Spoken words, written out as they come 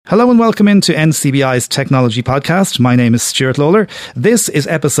Hello and welcome into NCBI's Technology Podcast. My name is Stuart Lawler. This is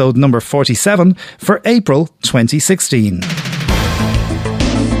episode number 47 for April 2016.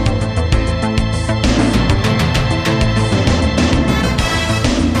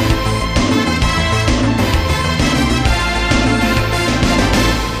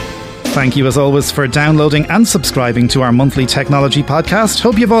 Thank you as always for downloading and subscribing to our monthly technology podcast.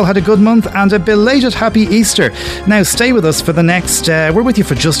 Hope you've all had a good month and a belated happy Easter. Now stay with us for the next, we're with you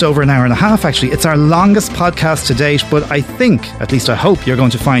for just over an hour and a half actually. It's our longest podcast to date, but I think, at least I hope, you're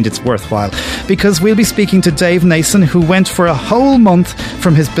going to find it's worthwhile because we'll be speaking to Dave Nason, who went for a whole month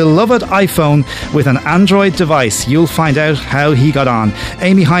from his beloved iPhone with an Android device. You'll find out how he got on.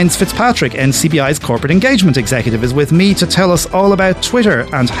 Amy Hines Fitzpatrick, NCBI's corporate engagement executive, is with me to tell us all about Twitter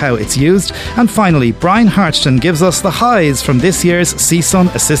and how it's used. And finally, Brian Hartston gives us the highs from this year's CSUN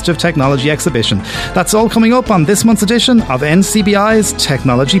Assistive Technology Exhibition. That's all coming up on this month's edition of NCBI's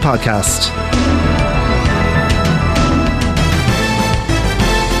Technology Podcast.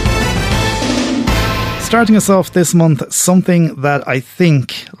 Starting us off this month, something that I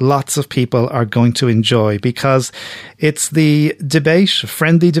think lots of people are going to enjoy because it's the debate,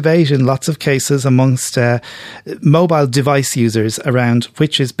 friendly debate in lots of cases amongst mobile device users around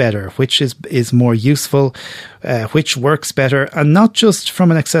which is better, which is more useful, which works better, and not just from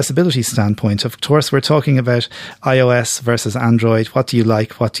an accessibility standpoint. Of course, we're talking about iOS versus Android. What do you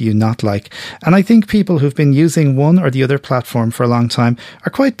like? What do you not like? And I think people who've been using one or the other platform for a long time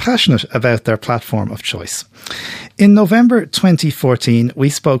are quite passionate about their platform of choice. In November 2014, we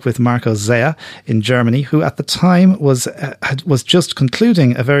spoke with Marco Zea in Germany, who at the time was just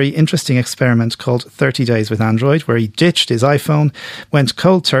concluding a very interesting experiment called 30 Days with Android, where he ditched his iPhone, went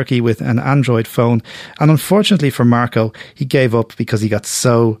cold turkey with an Android phone, and unfortunately for Marco, he gave up because he got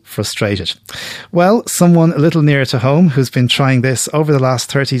so frustrated. Well, someone a little nearer to home who's been trying this over the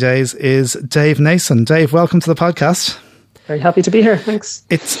last 30 days is Dave Nason. Dave, welcome to the podcast. Very happy to be here, thanks.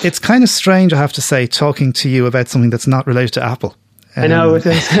 It's kind of strange, I have to say, talking to you about something that's not related to Apple. I know, it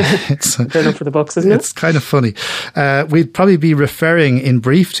is. It's fair enough for the books, isn't it? It's kind of funny. We'd probably be referring in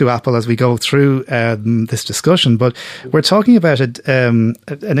brief to Apple as we go through this discussion, but we're talking about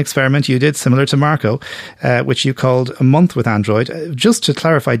an experiment you did similar to Marco, which you called A Month with Android. Just to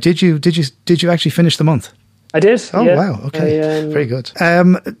clarify, did you actually finish the month? I did. Oh, yeah. Wow. Okay. Very good.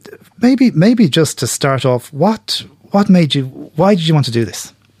 Maybe just to start off, why did you want to do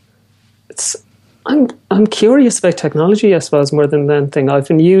this? I'm curious about technology, I suppose, more than anything. I've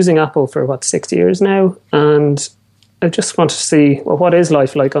been using Apple for 6 years now, and I just want to see what is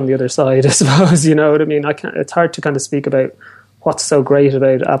life like on the other side, I suppose. You know what I mean? It's hard to kind of speak about what's so great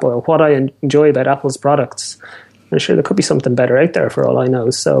about Apple or what I enjoy about Apple's products. I'm sure there could be something better out there for all I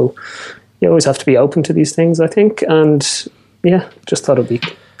know. So you always have to be open to these things, I think. And yeah, just thought it'd be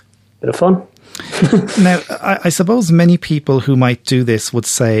a bit of fun. Now, I suppose many people who might do this would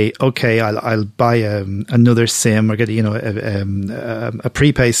say, okay, I'll buy another SIM or get a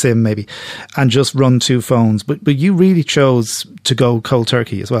prepay SIM maybe and just run two phones. But you really chose to go cold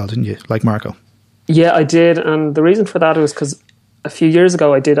turkey as well, didn't you? Like Marco. Yeah, I did. And the reason for that was because a few years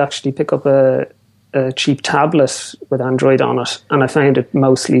ago I did actually pick up a cheap tablet with Android on it. And I found it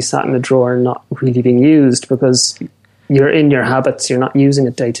mostly sat in a drawer and not really being used because you're in your habits. You're not using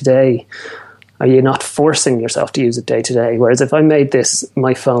it day to day. Are you not forcing yourself to use it day to day? Whereas if I made this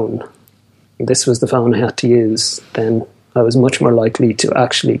my phone, this was the phone I had to use, then I was much more likely to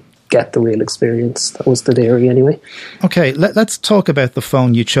actually get the real experience. That was the theory anyway. Okay, let's talk about the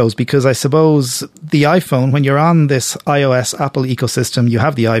phone you chose, because I suppose the iPhone, when you're on this iOS Apple ecosystem, you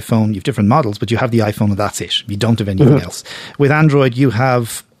have the iPhone, you have different models, but you have the iPhone and that's it. You don't have anything else. With Android, you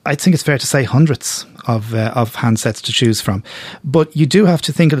have, I think it's fair to say, hundreds of handsets to choose from. But you do have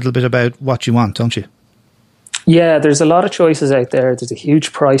to think a little bit about what you want, don't you? Yeah, there's a lot of choices out there. There's a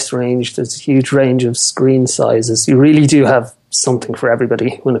huge price range. There's a huge range of screen sizes. You really do have something for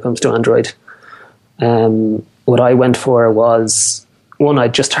everybody when it comes to Android. What I went for was one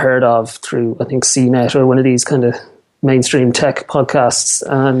I'd just heard of through, I think, CNET or one of these kind of mainstream tech podcasts.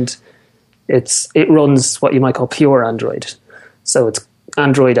 And it runs what you might call pure Android. So it's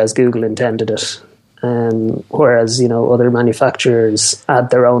Android as Google intended it. Whereas, other manufacturers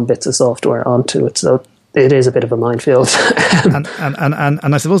add their own bits of software onto it. So it is a bit of a minefield. and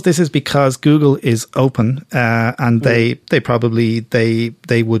I suppose this is because Google is open, and they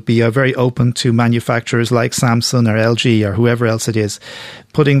would be very open to manufacturers like Samsung or LG or whoever else it is,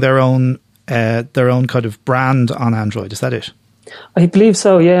 putting their own kind of brand on Android. Is that it? I believe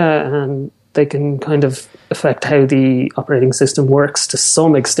so, yeah. And they can kind of affect how the operating system works to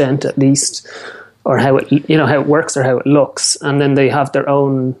some extent, at least. or how it works or how it looks. And then they have their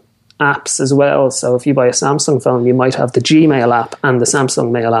own apps as well. So if you buy a Samsung phone, you might have the Gmail app and the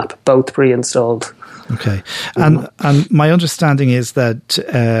Samsung Mail app both pre-installed. Okay. And my understanding is that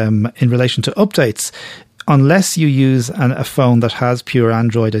in relation to updates, unless you use a phone that has pure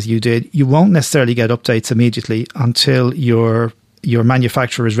Android as you did, you won't necessarily get updates immediately until your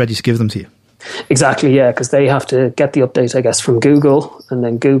manufacturer is ready to give them to you. Exactly, yeah, because they have to get the update, I guess, from Google, and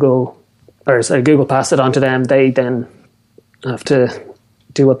then Google pass it on to them. They then have to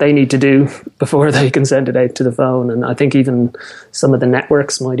do what they need to do before they can send it out to the phone. And I think even some of the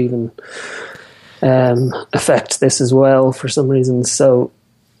networks might even affect this as well for some reason. So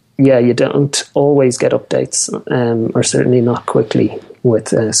yeah, you don't always get updates, or certainly not quickly with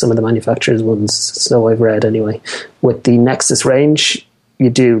some of the manufacturers' ones. So I've read anyway. With the Nexus range, you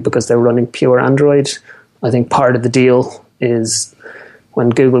do, because they're running pure Android. I think part of the deal is when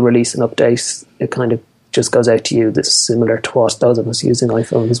Google release an update, it kind of just goes out to you. That's similar to what those of us using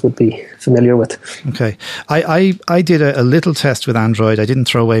iPhones would be familiar with. Okay. I did a little test with Android. I didn't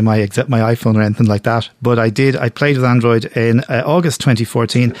throw away my iPhone or anything like that, but I played with Android in August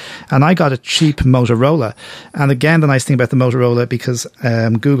 2014, and I got a cheap Motorola. And again, the nice thing about the Motorola, because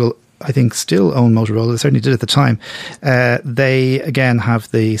Google, I think, still own Motorola, they certainly did at the time, they again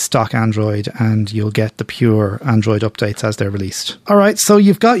have the stock Android, and you'll get the pure Android updates as they're released. All right, so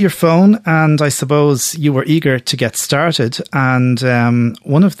you've got your phone, and I suppose you were eager to get started. And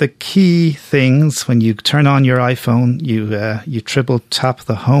one of the key things when you turn on your iPhone, you triple tap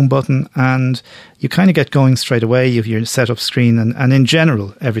the home button, and you kind of get going straight away. You have your setup screen, and in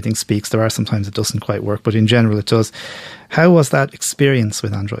general, everything speaks. There are sometimes it doesn't quite work, but in general it does. How was that experience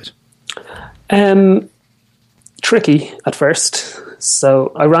with Android? Tricky at first.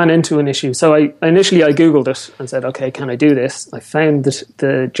 So I ran into an issue. So I initially Googled it and said, okay, can I do this? I found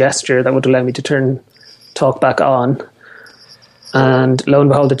the gesture that would allow me to turn TalkBack on, and lo and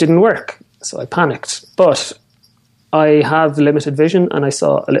behold, it didn't work. So I panicked. But I have limited vision, and I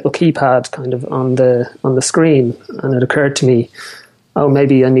saw a little keypad kind of on the screen, and it occurred to me, oh,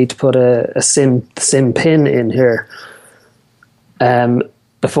 maybe I need to put a SIM pin in here.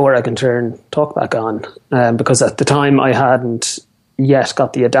 Before I can turn TalkBack on, because at the time I hadn't yet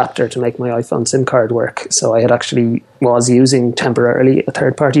got the adapter to make my iPhone SIM card work. So I was using temporarily a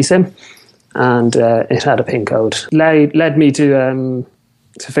third-party SIM, and it had a PIN code. Led me to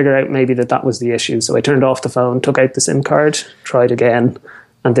figure out maybe that was the issue. So I turned off the phone, took out the SIM card, tried again,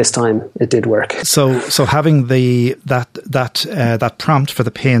 and this time it did work. So having that prompt for the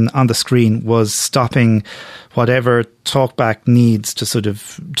pin on the screen was stopping whatever TalkBack needs to sort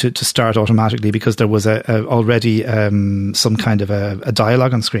of to start automatically, because there was already some kind of a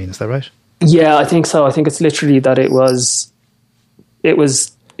dialogue on screen. Is that right? Yeah, I think so. I think it's literally that it was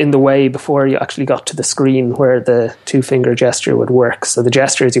in the way before you actually got to the screen where the 2-finger gesture would work. So the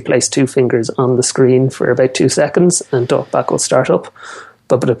gesture is you place 2 fingers on the screen for about 2 seconds and TalkBack will start up.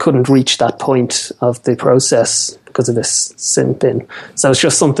 But it couldn't reach that point of the process because of this SIM pin. So it's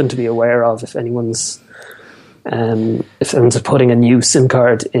just something to be aware of if anyone's putting a new SIM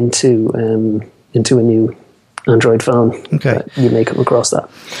card into a new Android phone. Okay, you may come across that.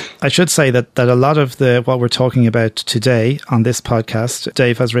 I should say that a lot of what we're talking about today on this podcast,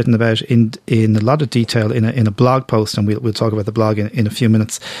 Dave has written about in a lot of detail in a blog post, and we'll talk about the blog in a few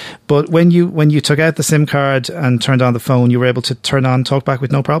minutes. But when you took out the SIM card and turned on the phone, you were able to turn on TalkBack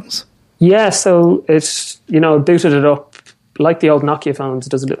with no problems? Yeah, so it booted it up like the old Nokia phones.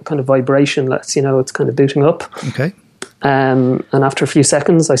 It does a little kind of vibration, lets you know it's kind of booting up. Okay. And after a few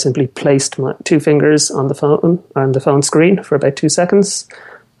seconds, I simply placed my 2 fingers on the phone screen for about 2 seconds,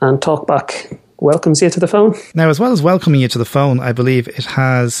 and TalkBack welcomes you to the phone. Now, as well as welcoming you to the phone, I believe it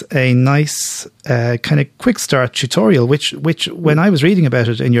has a nice kind of quick start tutorial, which when I was reading about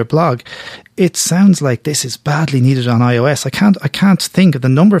it in your blog, it sounds like this is badly needed on iOS. I can't think of the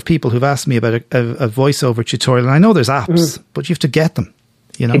number of people who've asked me about a voiceover tutorial. And I know there's apps, but you have to get them.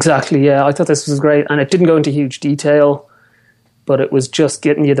 You know? Exactly, yeah. I thought this was great, and it didn't go into huge detail, but it was just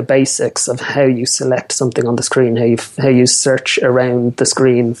getting you the basics of how you select something on the screen, how you search around the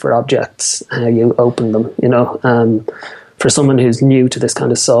screen for objects, how you open them. For someone who's new to this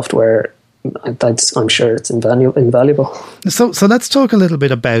kind of software, I'm sure it's invaluable. So let's talk a little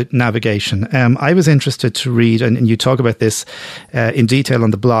bit about navigation. I was interested to read, and you talk about this in detail on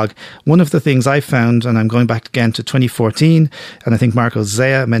the blog. One of the things I found, and I'm going back again to 2014, and I think Marco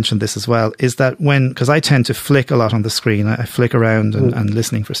Zea mentioned this as well, is that because I tend to flick a lot on the screen, I flick around and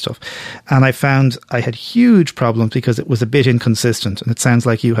listening for stuff, and I found I had huge problems because it was a bit inconsistent, and it sounds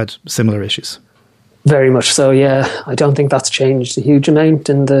like you had similar issues. Very much so, yeah. I don't think that's changed a huge amount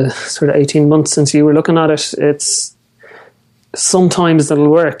in the sort of 18 months since you were looking at it. It's sometimes it'll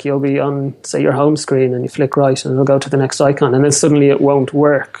work. You'll be on, say, your home screen and you flick right and it'll go to the next icon, and then suddenly it won't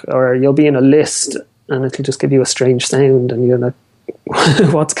work. Or you'll be in a list and it'll just give you a strange sound and you're like,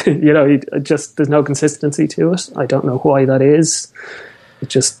 what's, you know, just there's no consistency to it. I don't know why that is.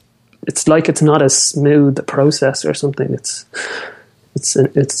 It's like it's not as smooth a process or something.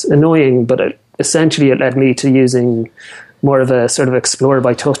 It's annoying, but essentially it led me to using more of a sort of explore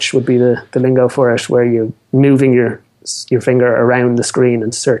by touch would be the lingo for it, where you're moving your finger around the screen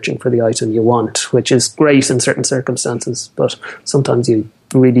and searching for the item you want, which is great in certain circumstances, but sometimes you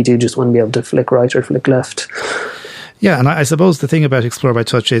really do just want to be able to flick right or flick left. Yeah, and I suppose the thing about Explore by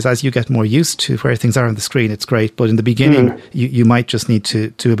Touch is as you get more used to where things are on the screen, it's great. But in the beginning, you might just need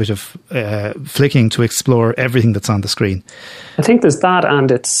to do a bit of flicking to explore everything that's on the screen. I think there's that, and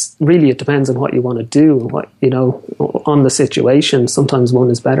it depends on what you want to do, what, you know, on the situation. Sometimes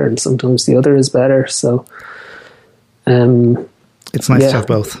one is better and sometimes the other is better. So it's nice to have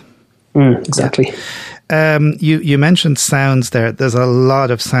both. Exactly. Yeah. You mentioned sounds there. There's a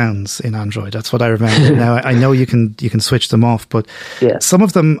lot of sounds in Android. That's what I remember. Now, I know you can switch them off, but some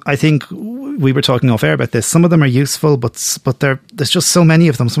of them, I think we were talking off air about this, some of them are useful, but there's just so many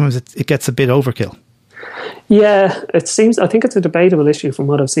of them. Sometimes it gets a bit overkill. Yeah, I think it's a debatable issue from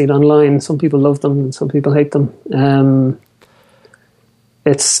what I've seen online. Some people love them and some people hate them.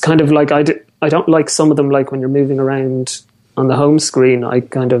 It's kind of like, I don't like some of them, like when you're moving around on the home screen, I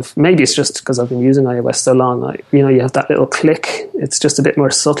kind of, maybe it's just because I've been using iOS so long, you have that little click. It's just a bit more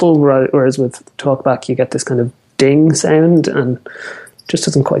subtle, whereas with TalkBack you get this kind of ding sound and it just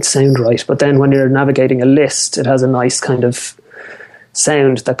doesn't quite sound right. But then when you're navigating a list, it has a nice kind of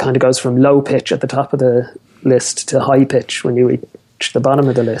sound that kind of goes from low pitch at the top of the list to high pitch when you reach the bottom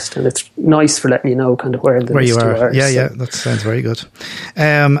of the list, and it's nice for letting you know kind of where you are. Yeah, that sounds very good.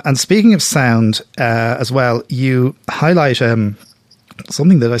 And speaking of sound as well, you highlight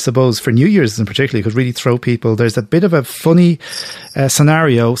something that I suppose for New Year's in particular could really throw people. There's a bit of a funny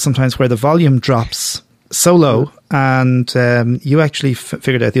scenario sometimes where the volume drops so low, and you actually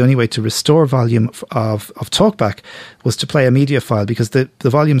figured out the only way to restore volume of TalkBack was to play a media file, because the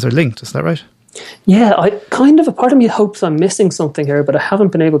volumes are linked. Is that right? Yeah, a part of me hopes I'm missing something here, but I haven't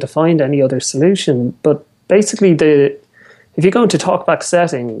been able to find any other solution. But basically, if you go into TalkBack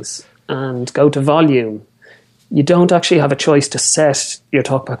settings and go to volume, you don't actually have a choice to set your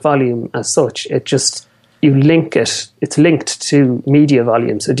TalkBack volume as such. You link it. It's linked to media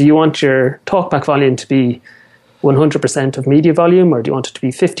volume. So do you want your TalkBack volume to be 100% of media volume, or do you want it to be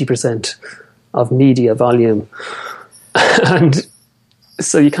 50% of media volume? And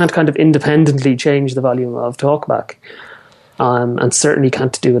so you can't kind of independently change the volume of TalkBack, and certainly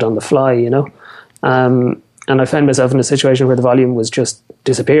can't do it on the fly, you know. And I found myself in a situation where the volume was just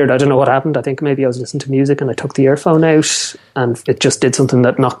disappeared. I don't know what happened. I think maybe I was listening to music and I took the earphone out and it just did something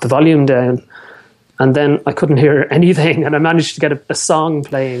that knocked the volume down. And then I couldn't hear anything, and I managed to get a song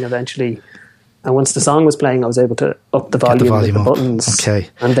playing eventually. And once the song was playing, I was able to up the volume with the buttons. Okay.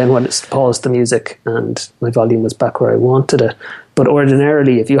 And then when it paused the music and my volume was back where I wanted it. But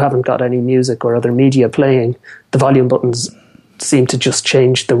ordinarily, if you haven't got any music or other media playing, the volume buttons seem to just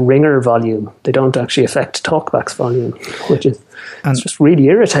change the ringer volume. They don't actually affect TalkBack's volume, which is it's just really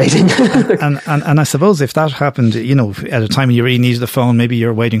irritating. and I suppose if that happened, you know, at a time when you really needed the phone, maybe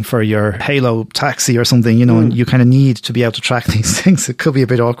you're waiting for your Halo taxi or something, you know, and you kind of need to be able to track these things. It could be a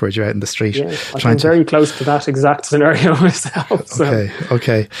bit awkward. You're out in the street. Yeah, I'm very close to that exact scenario myself. So.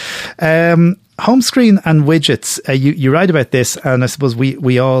 Okay. Home screen and widgets. You write about this, and I suppose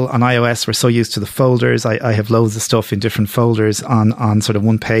we all on iOS we're so used to the folders. I have loads of stuff in different folders on sort of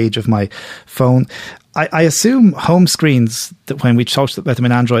one page of my phone. I assume home screens, that when we talked about them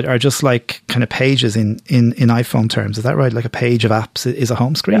in Android, are just like kind of pages in iPhone terms. Is that right? Like a page of apps is a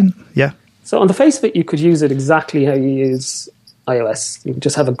home screen? Yeah. So on the face of it, you could use it exactly how you use iOS. You could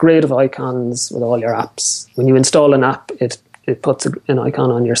just have a grid of icons with all your apps. When you install an app, it puts an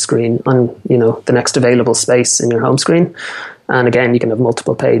icon on your screen on, you know, the next available space in your home screen. And again, you can have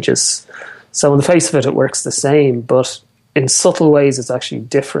multiple pages. So on the face of it, it works the same, but in subtle ways, it's actually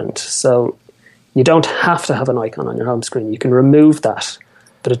different. So you don't have to have an icon on your home screen. You can remove that,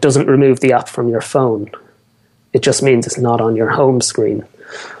 but it doesn't remove the app from your phone. It just means it's not on your home screen.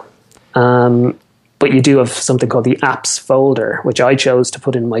 But you do have something called the apps folder, which I chose to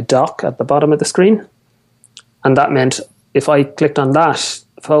put in my dock at the bottom of the screen. And that meant if I clicked on that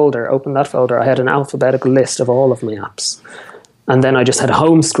folder, opened that folder, I had an alphabetical list of all of my apps. And then I just had a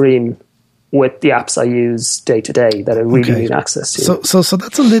home screen with the apps I use day to day that I really need access to. So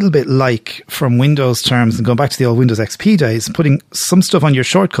that's a little bit like, from Windows terms, and going back to the old Windows XP days, putting some stuff on your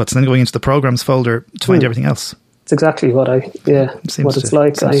shortcuts and then going into the programs folder to find everything else. It's exactly what it's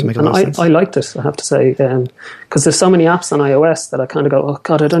like. I liked it, I have to say, because there's so many apps on iOS that I kind of go, oh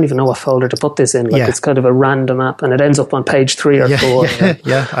God, I don't even know what folder to put this in. Like it's kind of a random app, and it ends up on page 3 or 4.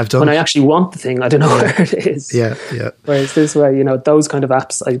 Yeah, I've done. When I actually want the thing, I don't know where it is. Yeah. Whereas this way, you know, those kind of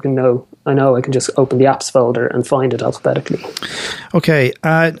apps, I know I can just open the apps folder and find it alphabetically. Okay,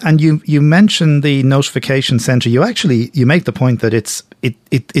 and you mentioned the notification center. You make the point that it's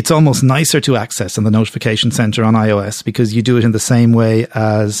almost nicer to access in the notification center on iOS because you do it in the same way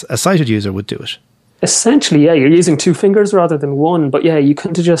as a sighted user would do it. Essentially, yeah, you're using 2 fingers rather than 1, but yeah, you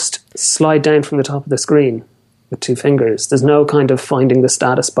kind of just slide down from the top of the screen with 2 fingers. There's no kind of finding the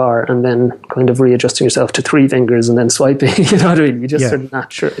status bar and then kind of readjusting yourself to 3 fingers and then swiping. You know what I mean? You just sort of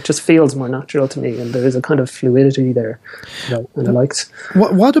natural. It just feels more natural to me, and there is a kind of fluidity there, and I liked.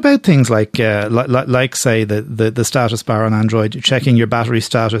 What about things like say the status bar on Android, checking your battery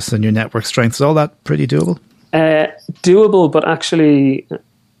status and your network strength? Is all that pretty doable? Doable, but actually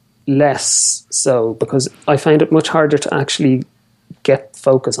less so, because I find it much harder to actually get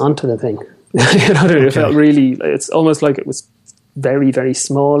focus onto the thing. You know what I mean? It felt really, it's almost like it was very, very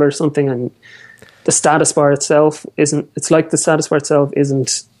small or something, and the status bar itself isn't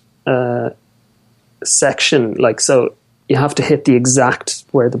a section, like, so you have to hit the exact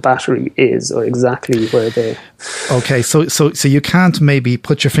where the battery is, or exactly where the... Okay, so you can't maybe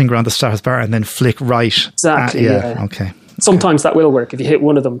put your finger on the status bar and then flick right. Exactly, yeah. Okay. Sometimes that will work. If you hit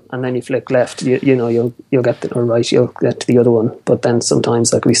one of them and then you flick left, you know, you'll get or right, you'll get to the other one. But then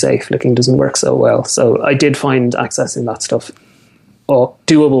sometimes, like we say, flicking doesn't work so well. So I did find accessing that stuff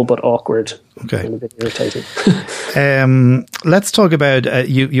doable but awkward. Okay. And a bit irritating. Let's talk about,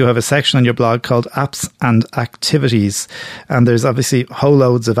 you have a section on your blog called Apps and Activities, and there's obviously whole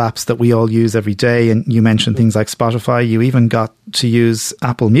loads of apps that we all use every day, and you mentioned things like Spotify. You even got to use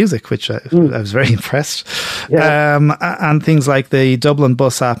Apple Music, which I was very impressed. Yeah. And things like the Dublin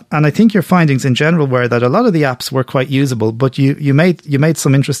Bus app. And I think your findings in general were that a lot of the apps were quite usable, but you made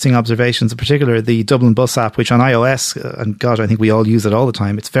some interesting observations, in particular the Dublin Bus app, which on iOS, and God, I think we all use it all the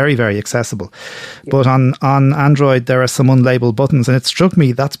time, it's very, very accessible. Yeah. But on Android, there are some unlabeled buttons, and it struck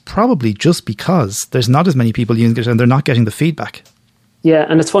me that's probably just because there's not as many people using it and they're not getting the feedback. Yeah,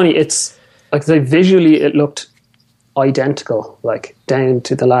 and it's funny, it's like visually it looked identical, like down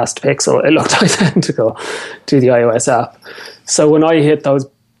to the last pixel, it looked identical to the iOS app. So when I hit those,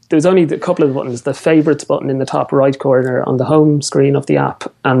 there's only a couple of buttons, the favorites button in the top right corner on the home screen of the app,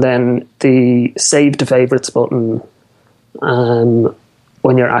 and then the save to favorites button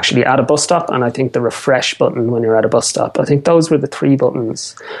when you're actually at a bus stop, and I think the refresh button when you're at a bus stop. I think those were the 3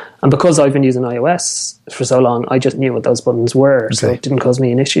 buttons. And because I've been using iOS for so long, I just knew what those buttons were, okay. So it didn't cause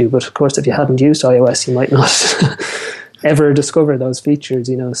me an issue. But of course, if you hadn't used iOS, you might not ever discover those features,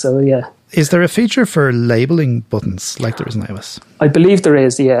 you know, so yeah. Is there a feature for labeling buttons like there is in iOS? I believe there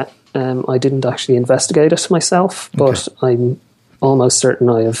is, yeah. I didn't actually investigate it myself, but okay. I'm almost certain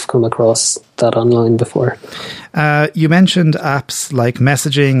I have come across that online before. You mentioned apps like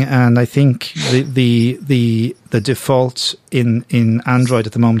messaging, and I think the default in Android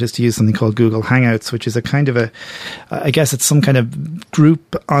at the moment is to use something called Google Hangouts, which is a kind of I guess it's some kind of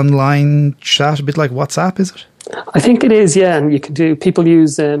group online chat, a bit like WhatsApp, is it? I think it is, yeah. And you can do, people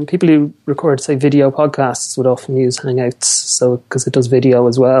who record, say, video podcasts would often use Hangouts, so because it does video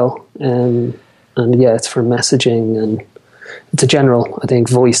as well. And yeah, it's for messaging, and it's a general, I think,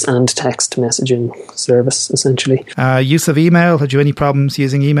 voice and text messaging service, essentially. Use of email. Had you any problems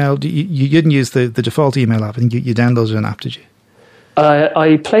using email? You didn't use the default email app. I think you downloaded an app, did you?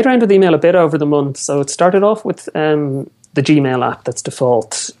 I played around with email a bit over the month. So it started off with the Gmail app that's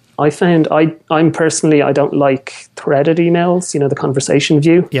default. I found I'm personally, I don't like threaded emails, you know, the conversation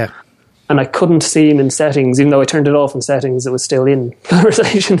view. Yeah. And I couldn't see him in settings, even though I turned it off in settings, it was still in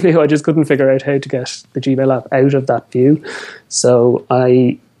conversation view. I just couldn't figure out how to get the Gmail app out of that view. So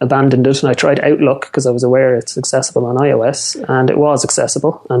I abandoned it, and I tried Outlook because I was aware it's accessible on iOS, and it was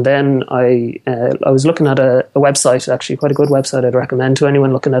accessible. And then I was looking at a website, actually quite a good website I'd recommend to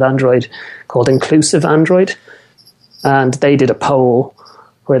anyone looking at Android, called Inclusive Android. And they did a poll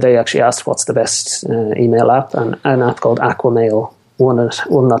where they actually asked what's the best email app, and an app called Aquamail won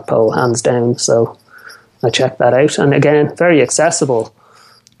that poll hands down. So I checked that out, and again, very accessible,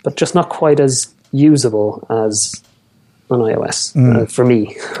 but just not quite as usable as on iOS for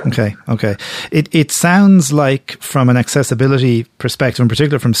me. Okay. It sounds like, from an accessibility perspective, in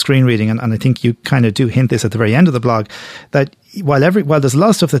particular from screen reading, and I think you kind of do hint this at the very end of the blog, that while there's a lot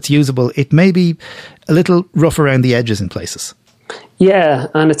of stuff that's usable, it may be a little rough around the edges in places. Yeah,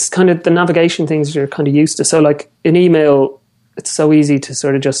 and it's kind of the navigation things you're kind of used to. So like in email, it's so easy to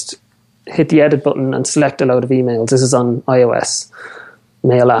sort of just hit the edit button and select a load of emails. This is on iOS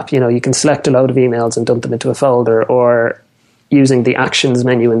Mail app. You can select a load of emails and dump them into a folder, or using the actions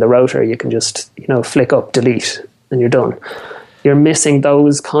menu in the router, you can just, flick up, delete, and you're done. You're missing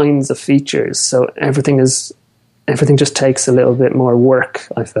those kinds of features. So everything just takes a little bit more work,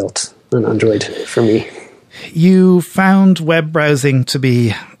 I felt, on Android for me. You found web browsing to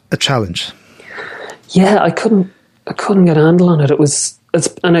be a challenge. Yeah, I couldn't get a handle on it.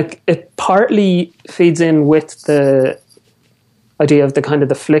 It partly feeds in with the idea of the kind of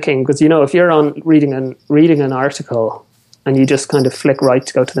the flicking, because if you're on reading an article and you just kind of flick right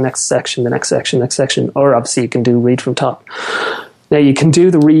to go to the next section, or obviously you can do read from top. Now you can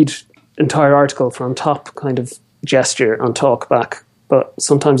do the read entire article from top kind of gesture on talkback, but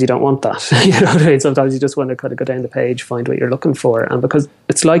sometimes you don't want that. You know what I mean? Sometimes you just want to kind of go down the page, find what you're looking for, and because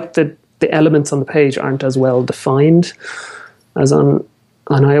it's like the elements on the page aren't as well defined as on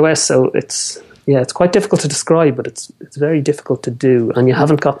iOS, so it's quite difficult to describe, but it's very difficult to do, and you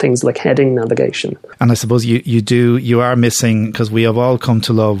haven't got things like heading navigation. And I suppose you are missing, because we have all come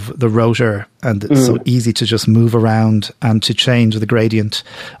to love the rotor, and it's so easy to just move around and to change the gradient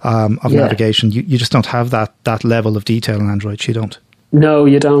of navigation. You just don't have that level of detail in Android. You don't. No,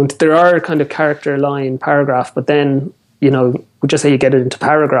 you don't. There are kind of character, line, paragraph, but then, just say you get it into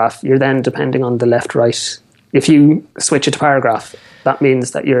paragraph, you're then depending on the left, right. If you switch it to paragraph, that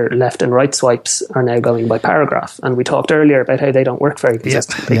means that your left and right swipes are now going by paragraph. And we talked earlier about how they don't work very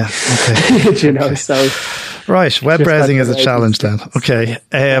consistently. Yeah, okay. So... Right, web browsing is a challenge then. Okay.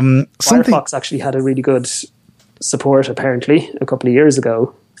 Firefox actually had a really good support, apparently, a couple of years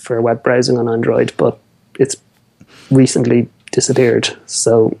ago for web browsing on Android, but it's recently disappeared.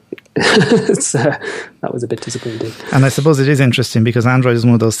 So... that was a bit disappointing. And I suppose it is interesting, because Android is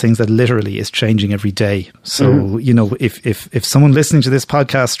one of those things that literally is changing every day. So, if someone listening to this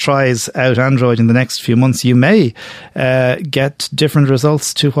podcast tries out Android in the next few months, you may get different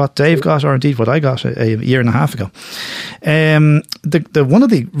results to what Dave got, or indeed what I got a year and a half ago. One of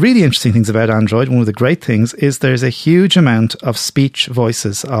the really interesting things about Android, one of the great things, is there's a huge amount of speech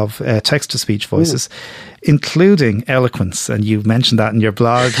voices, of text-to-speech voices, including eloquence, and you mentioned that in your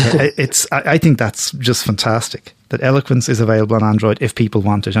blog. I think that's just fantastic that eloquence is available on Android if people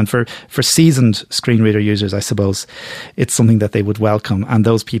want it, and for seasoned screen reader users, I suppose it's something that they would welcome, and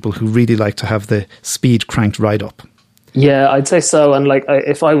those people who really like to have the speed cranked right up. Yeah, I'd say so. And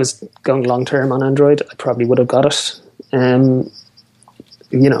if I was going long term on Android, I probably would have got it.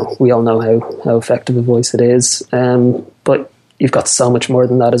 We all know how effective a voice it is, but you've got so much more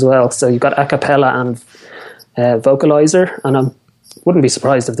than that as well. So you've got Acapella and Vocalizer, and I wouldn't be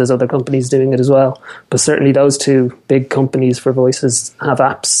surprised if there's other companies doing it as well. But certainly those two big companies for voices have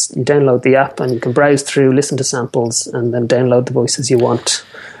apps. You download the app and you can browse through, listen to samples, and then download the voices you want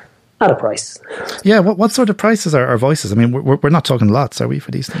at a price. Yeah, what sort of prices are voices? I mean, we're not talking lots, are we,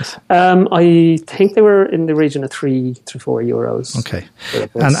 for these things? I think they were in the region of €3 to €4. Okay.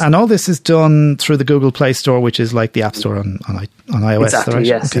 And all this is done through the Google Play Store, which is like the App Store on iOS. Exactly, right?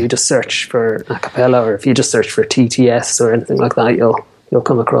 yes. Okay. So you just search for Acapella, or if you just search for TTS or anything like that, you'll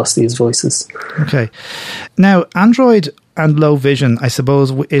come across these voices. Okay. Now, Android and low vision, I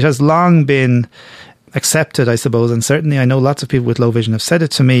suppose, it has long been accepted, I suppose, and certainly I know lots of people with low vision have said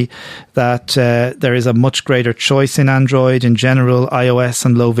it to me, that there is a much greater choice in Android in general. iOS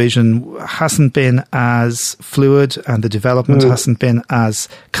and low vision hasn't been as fluid, and the development hasn't been as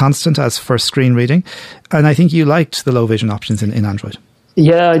constant as for screen reading. And I think you liked the low vision options in Android.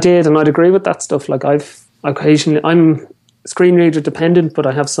 Yeah, I did, and I'd agree with that stuff. Like I'm screen reader dependent, but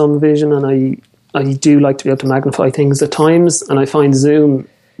I have some vision, and I do like to be able to magnify things at times, and I find Zoom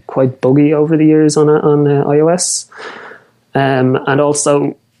quite buggy over the years on iOS, and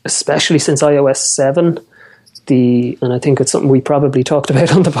also especially since iOS 7, and I think it's something we probably talked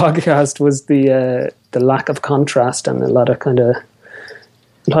about on the podcast, was the lack of contrast, and a lot of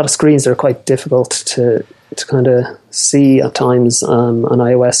screens that are quite difficult to kind of see at times on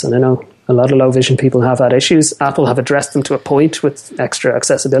iOS, and I know a lot of low vision people have had issues. Apple have addressed them to a point with extra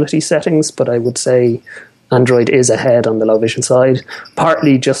accessibility settings, but I would say Android is ahead on the low vision side,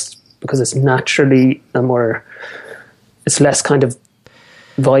 partly just because it's naturally it's less kind of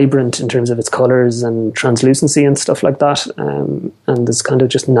vibrant in terms of its colours and translucency and stuff like that, and there's kind of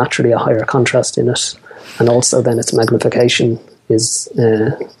just naturally a higher contrast in it, and also then its magnification is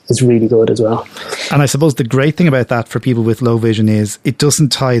really good as well. And I suppose the great thing about that for people with low vision is it doesn't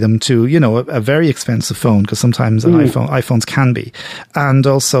tie them to, a very expensive phone, because sometimes iPhones can be. And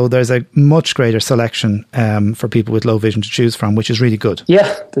also there's a much greater selection for people with low vision to choose from, which is really good.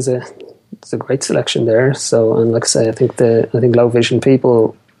 Yeah, there's a great selection there. So, and like I say, I think low vision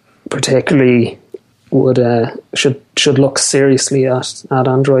people particularly should look seriously at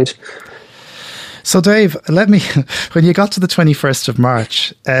Android. So, Dave, when you got to the 21st of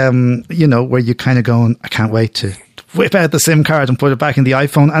March, where you kind of going, I can't wait to whip out the SIM card and put it back in the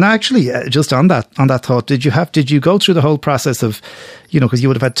iPhone. And actually, just on that thought, did you go through the whole process of, because you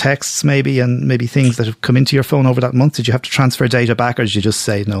would have had texts maybe things that have come into your phone over that month? Did you have to transfer data back, or did you just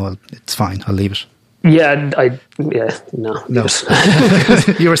say, no, it's fine, I'll leave it? Yeah, no.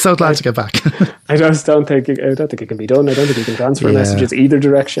 You were so glad to get back. I don't think it can be done. I don't think you can transfer messages either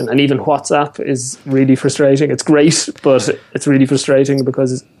direction. And even WhatsApp is really frustrating. It's great, but it's really frustrating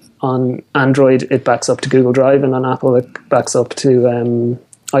because on Android it backs up to Google Drive, and on Apple it backs up to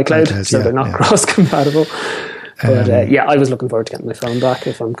iCloud. So they're not cross-compatible. But I was looking forward to getting my phone back,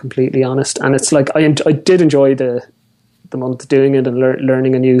 if I'm completely honest. And it's like I did enjoy the month doing it and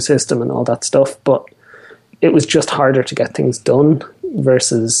learning a new system and all that stuff, but it was just harder to get things done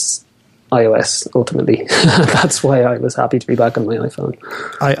versus iOS ultimately. That's why I was happy to be back on my iPhone.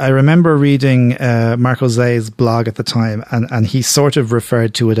 I remember reading Marco Zay's blog at the time, and he sort of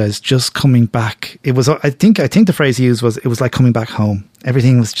referred to it as just coming back. It was, I think the phrase he used was, it was like coming back home.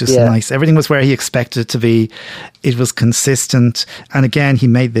 Everything was just nice. Everything was where he expected it to be. It was consistent. And again, he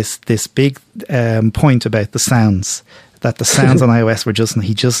made this big point about the sounds. That the sounds on iOS were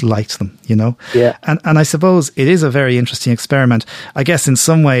he just liked them, Yeah. And I suppose it is a very interesting experiment. I guess in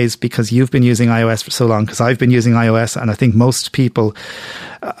some ways, because you've been using iOS for so long, because I've been using iOS, and I think most people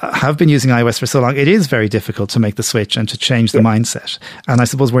have been using iOS for so long, it is very difficult to make the switch and to change the mindset. And I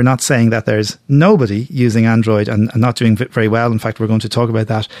suppose we're not saying that there's nobody using Android and not doing very well. In fact, we're going to talk about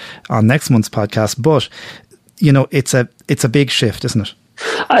that on next month's podcast. But, it's a big shift, isn't it?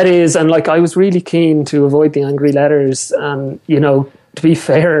 It is, and I was really keen to avoid the angry letters and, to be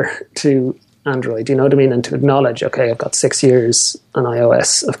fair to Android, you know what I mean? And to acknowledge, okay, I've got 6 years on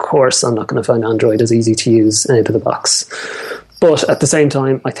iOS. Of course, I'm not going to find Android as easy to use out of the box. But at the same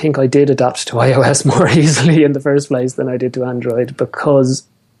time, I think I did adapt to iOS more easily in the first place than I did to Android, because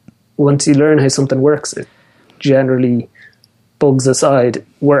once you learn how something works, it generally, bugs aside,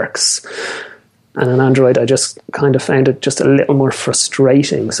 works. And on Android, I just kind of found it just a little more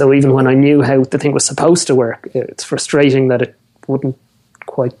frustrating. So even when I knew how the thing was supposed to work, it's frustrating that it wouldn't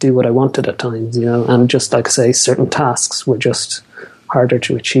quite do what I wanted at times, and just like I say, certain tasks were just harder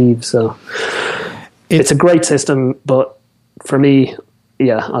to achieve. So it's a great system, but for me,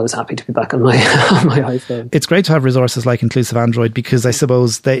 I was happy to be back on my on my iPhone. It's great to have resources like Inclusive Android, because I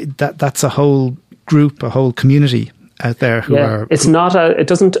suppose that's a whole group, a whole community out there who are... It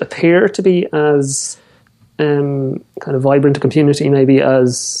doesn't appear to be as kind of vibrant a community maybe or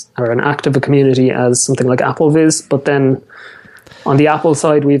an active a community as something like AppleVis, but then on the Apple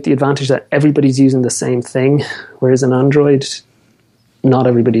side we have the advantage that everybody's using the same thing, whereas in Android not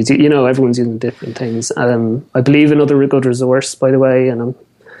everybody's, everyone's using different things. I believe another good resource, by the way, and I'm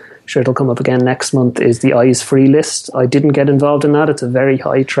sure it'll come up again next month, is the Eyes Free list. I didn't get involved in that. It's a very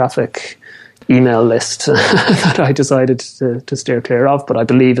high traffic email list that I decided to steer clear of, but I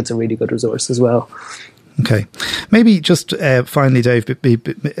believe it's a really good resource as well. Okay, maybe just finally, Dave,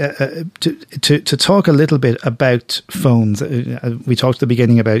 to talk a little bit about phones. We talked at the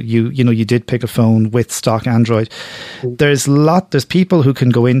beginning about you did pick a phone with stock Android. There's people who can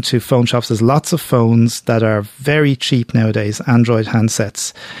go into phone shops. There's lots of phones that are very cheap nowadays, Android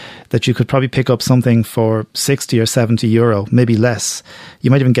handsets, that you could probably pick up something for 60 or 70 euro, maybe less.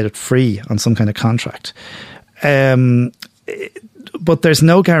 You might even get it free on some kind of contract. But there's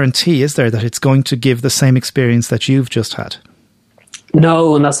no guarantee, is there, that it's going to give the same experience that you've just had?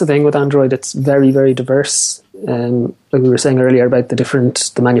 No, and that's the thing with Android. It's very, very diverse. Like we were saying earlier about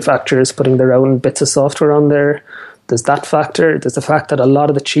the manufacturers putting their own bits of software on there. There's that factor. There's the fact that a lot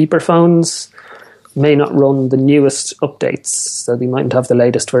of the cheaper phones may not run the newest updates, so they mightn't have the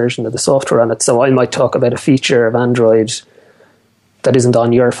latest version of the software on it. So I might talk about a feature of Android that isn't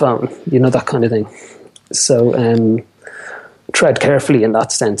on your phone, that kind of thing. So tread carefully in that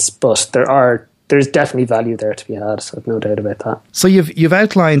sense, but there are there's definitely value there to be had. So I've no doubt about that. So you've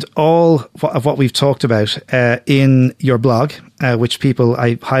outlined all of what we've talked about in your blog, which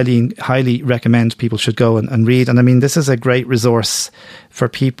I highly recommend people should go and read. And I mean, this is a great resource for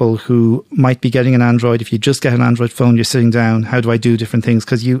people who might be getting an Android. If you just get an Android phone, you're sitting down, how do I do different things?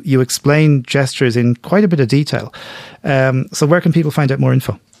 Because you explain gestures in quite a bit of detail. So where can people find out more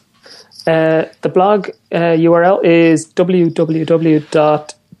info? The blog URL is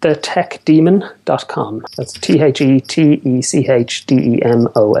www.thetechdemon.com. That's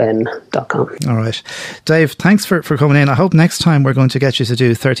THETECHDEMON.com. All right. Dave, thanks for coming in. I hope next time we're going to get you to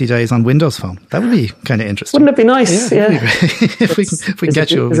do 30 days on Windows Phone. That would be kind of interesting. Wouldn't it be nice? Yeah. if we can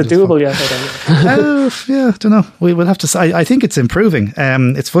get you. Is it doable yet? I don't know. We'll have to say. I think it's improving.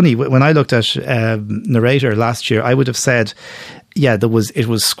 It's funny, when I looked at Narrator last year, I would have said, it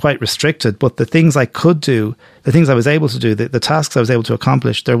was quite restricted, but the things I could do, the things I was able to do, the tasks I was able to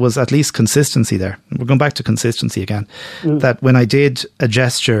accomplish, there was at least consistency there. We're going back to consistency again. That when I did a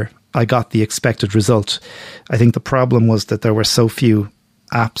gesture, I got the expected result. I think the problem was that there were so few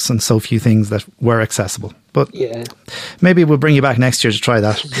apps and so few things that were accessible. But maybe we'll bring you back next year to try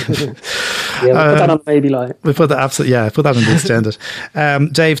that. We'll put that on maybe line. We'll put that put that on the extended.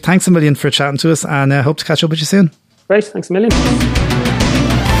 Dave, thanks a million for chatting to us, and hope to catch up with you soon. Great, thanks a million.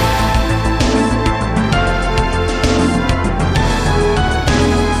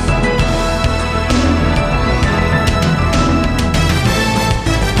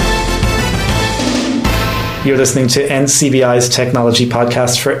 You're listening to NCBI's Technology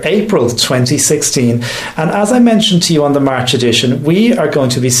Podcast for April 2016. And as I mentioned to you on the March edition, we are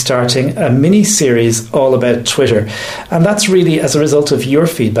going to be starting a mini-series all about Twitter. And that's really as a result of your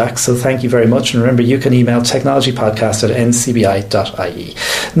feedback. So thank you very much. And remember, you can email technologypodcast@ncbi.ie.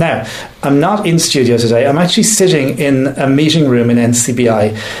 Now, I'm not in studio today. I'm actually sitting in a meeting room in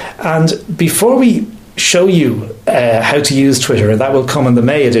NCBI. And before we show you how to use Twitter, and that will come in the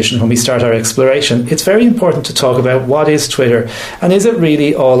May edition when we start our exploration, it's very important to talk about what is Twitter, and is it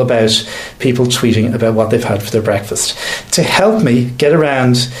really all about people tweeting about what they've had for their breakfast. To help me get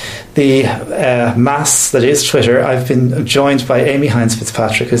around the mass that is Twitter, I've been joined by Amy Hines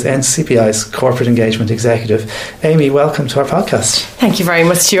Fitzpatrick, who's NCBI's Corporate Engagement Executive. Amy, welcome to our podcast. Thank you very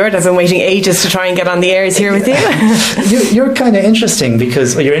much, Stuart. I've been waiting ages to try and get on the airs here with you. You're kind of interesting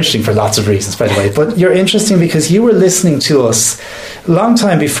because, well, you're interesting for lots of reasons, by the way, but you're interesting because you were listening to us long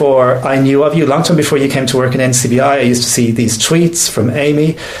time before I knew of you, long time before you came to work in NCBI. I used to see these tweets from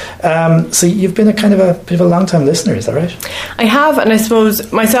Amy. So you've been a bit of a long time listener, is that right? I have, and I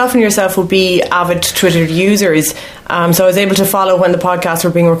suppose myself and yourself will be avid Twitter users. So I was able to follow when the podcasts were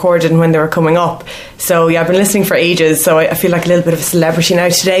being recorded and when they were coming up. So yeah, I've been listening for ages. So I feel like a little bit of a celebrity now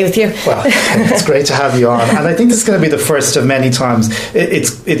today with you. Well, it's great to have you on. And I think this is going to be the first of many times.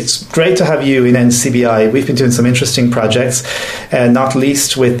 It's great to have you in NCBI. We've been doing some interesting projects, not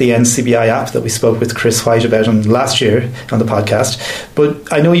least with the NCBI app that we spoke with Chris White about last year on the podcast. But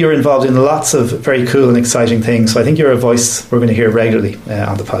I know you're involved in lots of very cool and exciting things. So I think you're a voice we're going to hear regularly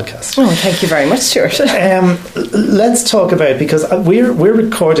on the podcast. Oh, thank you very much, Stuart. Let's talk about, because we're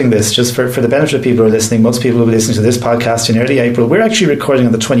recording this just for the benefit of people who are listening. Most people will be listening to this podcast in early April. We're actually recording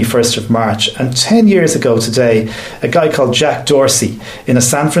on the 21st of March. And 10 years ago today, a guy called Jack Dorsey in a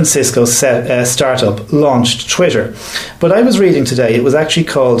San Francisco startup launched Twitter. But I was reading today, it was actually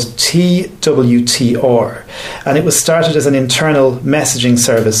called TWTR. And it was started as an internal messaging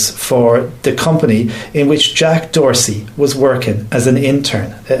service for the company in which Jack Dorsey was working as an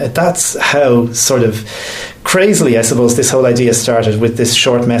intern. That's how sort of crazily, I suppose, this whole idea started with this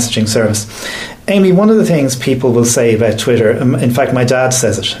short messaging service. Amy, one of the things people will say about Twitter, in fact, my dad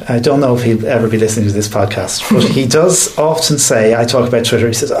says it. I don't know if he'll ever be listening to this podcast, but he does often say, I talk about Twitter,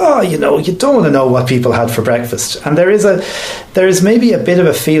 he says, you don't want to know what people had for breakfast. And there is maybe a bit of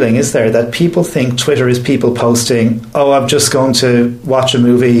a feeling, is there, that people think Twitter is people posting, I'm just going to watch a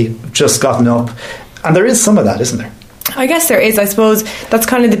movie, just gotten up. And there is some of that, isn't there? I guess there is. I suppose that's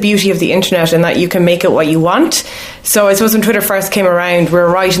kind of the beauty of the internet, in that you can make it what you want. So I suppose when Twitter first came around, we were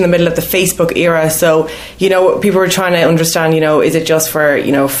right in the middle of the Facebook era. So, people were trying to understand, is it just for,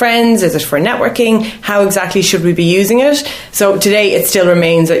 friends? Is it for networking? How exactly should we be using it? So today it still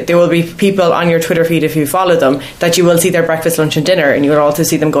remains that there will be people on your Twitter feed, if you follow them, that you will see their breakfast, lunch and dinner, and you will also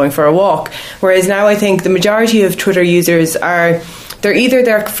see them going for a walk. Whereas now I think the majority of Twitter users are they're either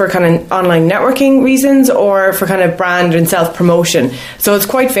there for kind of online networking reasons or for kind of brand and self-promotion. So it's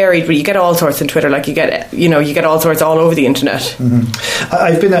quite varied, but you get all sorts on Twitter. Like you get all sorts all over the internet. Mm-hmm.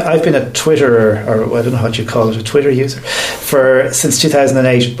 I've been a Twitterer, or I don't know what you call it, a Twitter user, since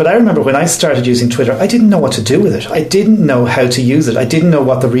 2008. But I remember when I started using Twitter, I didn't know what to do with it. I didn't know how to use it. I didn't know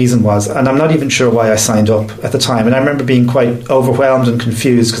what the reason was, and I'm not even sure why I signed up at the time. And I remember being quite overwhelmed and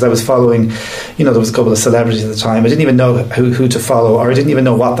confused because I was following, there was a couple of celebrities at the time. I didn't even know who to follow, or I didn't even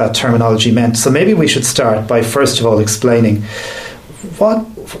know what that terminology meant. So maybe we should start by first of all explaining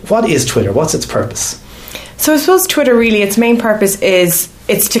what is Twitter? What's its purpose? So I suppose Twitter, really, its main purpose is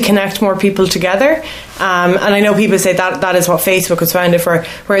it's to connect more people together. And I know people say that is what Facebook was founded for.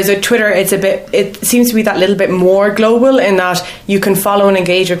 Whereas with Twitter, it seems to be that little bit more global in that you can follow and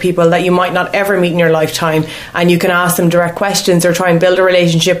engage with people that you might not ever meet in your lifetime, and you can ask them direct questions or try and build a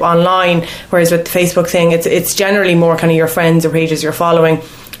relationship online. Whereas with the Facebook thing, it's generally more kind of your friends or pages you're following.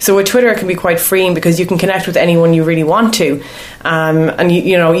 So with Twitter, it can be quite freeing because you can connect with anyone you really want to. And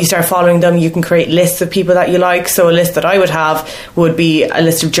you start following them, you can create lists of people that you like. So a list that I would have would be a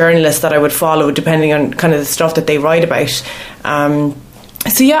list of journalists that I would follow depending on kind of the stuff that they write about.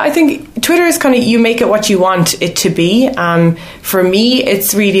 So yeah, I think Twitter is kind of, you make it what you want it to be. For me,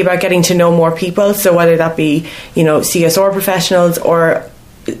 it's really about getting to know more people. So whether that be, CSR professionals or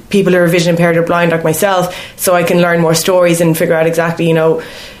people who are vision impaired or blind like myself, so I can learn more stories and figure out exactly,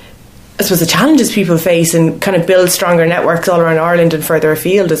 I suppose the challenges people face and kind of build stronger networks all around Ireland and further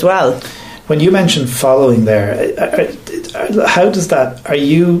afield as well. When you mentioned following there, how does that, are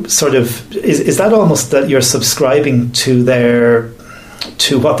you sort of, is that almost that you're subscribing to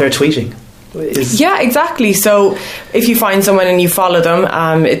what they're tweeting? Yeah, exactly. So if you find someone and you follow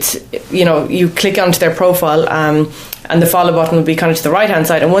them, it's, you click onto their profile, and the follow button will be kind of to the right hand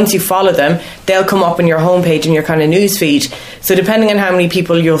side, and once you follow them, they'll come up in your homepage in your kind of news feed. So depending on how many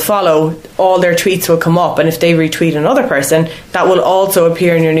people you'll follow, all their tweets will come up, and if they retweet another person, that will also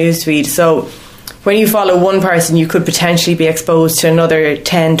appear in your news feed. So when you follow one person, you could potentially be exposed to another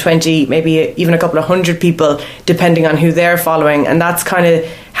 10, 20, maybe even a couple of 100 people, depending on who they're following. And that's kind of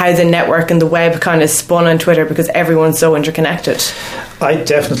how the network and the web kind of spun on Twitter, because everyone's so interconnected. I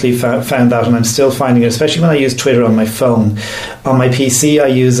definitely found that, and I'm still finding it, especially when I use Twitter on my phone. On my PC, I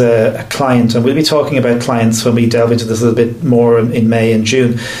use a client, and we'll be talking about clients when we delve into this a little bit more in May and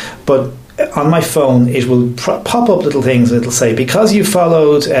June. But on my phone, it will pop up little things, and it'll say, because you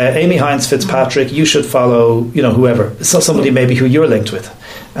followed Amy Hines Fitzpatrick, you should follow, whoever. So somebody maybe who you're linked with.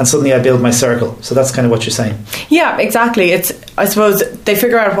 And suddenly I build my circle. So that's kind of what you're saying. Yeah, exactly. It's, I suppose, they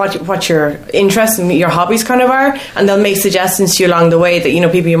figure out what your interests and your hobbies kind of are, and they'll make suggestions to you along the way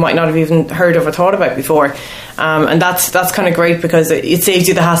that, people you might not have even heard of or thought about before. And that's kind of great, because it saves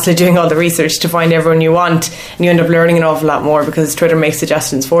you the hassle of doing all the research to find everyone you want, and you end up learning an awful lot more because Twitter makes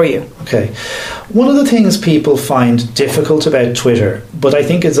suggestions for you. Okay. One of the things people find difficult about Twitter, but I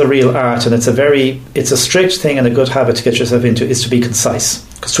think is a real art, and it's a strict thing and a good habit to get yourself into, is to be concise.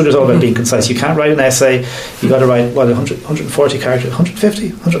 Because Twitter's all about being concise. You can't write an essay. You got to write 140 characters, 150,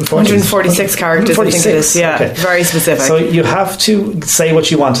 146 characters. 146. I think it is. Yeah, okay. Very specific. So you have to say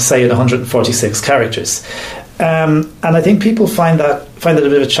what you want to say in 146 characters. And I think people find that a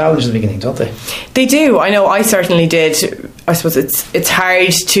bit of a challenge in the beginning, don't they? They do. I know I certainly did. I suppose it's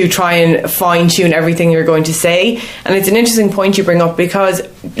hard to try and fine-tune everything you're going to say. And it's an interesting point you bring up, because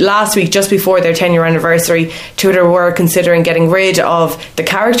last week, just before their 10-year anniversary, Twitter were considering getting rid of the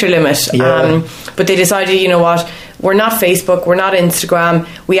character limit. Yeah. But they decided, you know what, we're not Facebook, we're not Instagram.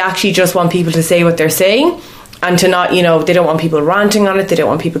 We actually just want people to say what they're saying. And to not, they don't want people ranting on it. They don't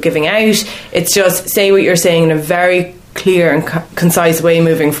want people giving out. It's just say what you're saying in a very clear and concise way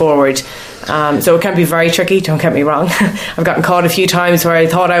moving forward. So it can be very tricky, don't get me wrong. I've gotten caught a few times where I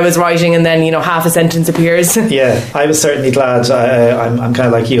thought I was writing and then, half a sentence appears. Yeah, I was certainly glad. I'm kind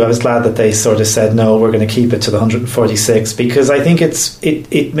of like you. I was glad that they sort of said, no, we're going to keep it to the 146, because I think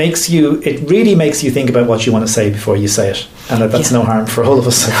it really makes you think about what you want to say before you say it. And that's no harm for all of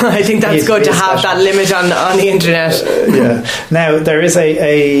us. I think that's good to have that limit on the internet. Yeah. Now, there is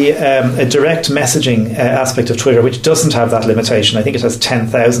a direct messaging aspect of Twitter which doesn't have that limitation. I think it has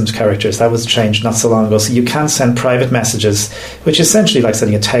 10,000 characters. That was changed not so long ago. So you can send private messages, which is essentially like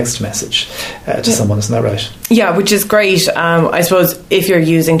sending a text message to someone. Isn't that right? Yeah, which is great. I suppose if you're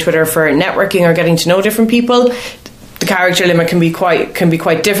using Twitter for networking or getting to know different people, the character limit can be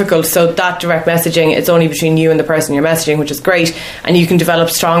quite difficult. So that direct messaging, it's only between you and the person you're messaging, which is great. And you can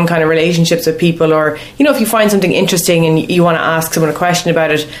develop strong kind of relationships with people, or if you find something interesting and you want to ask someone a question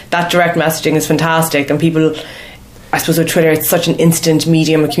about it, that direct messaging is fantastic. And people, I suppose with Twitter, it's such an instant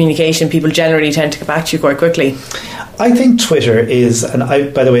medium of communication. People generally tend to get back to you quite quickly. I think Twitter is,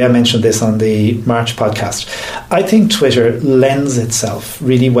 and by the way, I mentioned this on the March podcast, I think Twitter lends itself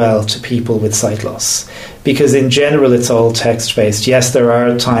really well to people with sight loss, because in general it's all text-based. Yes, there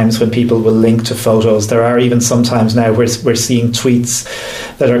are times when people will link to photos. There are even sometimes now we're seeing tweets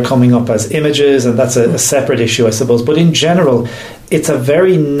that are coming up as images, and that's a separate issue, I suppose. But in general, it's a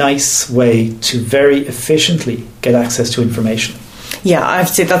very nice way to very efficiently get access to information. Yeah, I have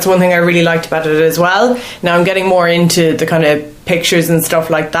to say that's one thing I really liked about it as well. Now I'm getting more into the kind of pictures and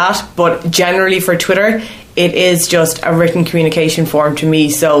stuff like that, but generally for Twitter, it is just a written communication form to me,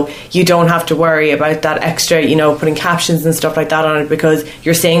 so you don't have to worry about that extra, putting captions and stuff like that on it, because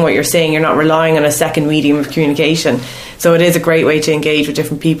you're saying what you're saying. You're not relying on a second medium of communication. So it is a great way to engage with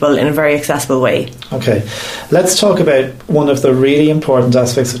different people in a very accessible way. Okay, let's talk about one of the really important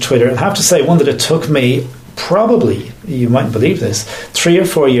aspects of Twitter. And I have to say, one that it took me probably, you mightn't believe this, 3 or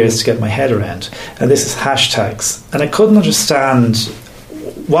 4 years to get my head around, and this is hashtags. And I couldn't understand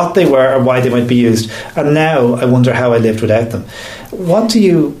what they were or why they might be used, and now I wonder how I lived without them.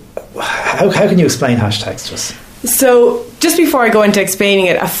 How can you explain hashtags to us? So just before I go into explaining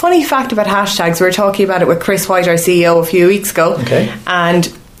it, a funny fact about hashtags, we were talking about it with Chris White, our CEO, a few weeks ago. Okay. And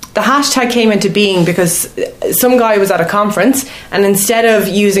the hashtag came into being because some guy was at a conference, and instead of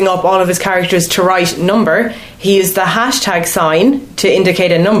using up all of his characters to write number, he used the hashtag sign to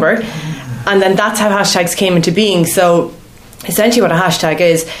indicate a number, and then that's how hashtags came into being. So essentially what a hashtag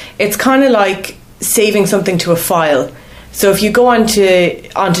is, it's kind of like saving something to a file. So if you go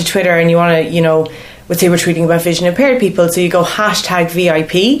onto Twitter and you want to, let's say we're tweeting about vision impaired people, so you go hashtag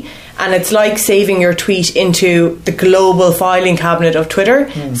VIP, and it's like saving your tweet into the global filing cabinet of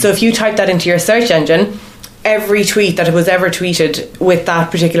Twitter. So if you type that into your search engine, every tweet that was ever tweeted with that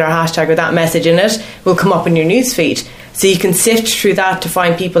particular hashtag or that message in it will come up in your newsfeed. So you can sift through that to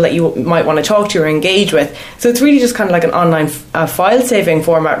find people that you might want to talk to or engage with. So it's really just kind of like an online file saving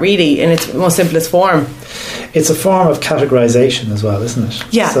format, really, in its most simplest form. It's a form of categorization as well, isn't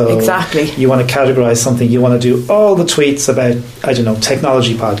it? Yeah, so exactly. You want to categorize something. You want to do all the tweets about,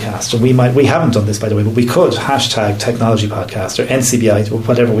 technology podcast. And we haven't done this, by the way, but we could hashtag technology podcast or NCBI, or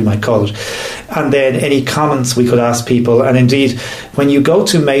whatever we might call it. And then any comments we could ask people. And indeed, when you go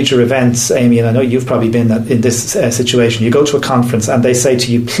to major events, Amy, and I know you've probably been in this situation, you go to a conference and they say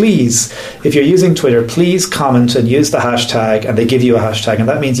to you, please, if you're using Twitter, please comment and use the hashtag, and they give you a hashtag, and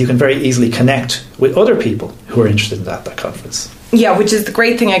that means you can very easily connect with other people who are interested in that conference. Yeah, which is the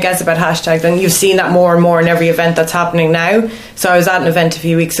great thing, I guess, about hashtags, and you've seen that more and more in every event that's happening now. So I was at an event a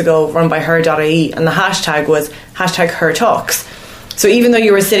few weeks ago run by her.ie, and the hashtag was #HerTalks. So even though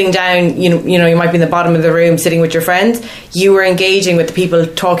you were sitting down, you might be in the bottom of the room sitting with your friends, you were engaging with the people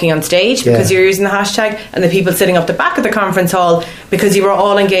talking on stage because you're using the hashtag, and the people sitting up the back of the conference hall because you were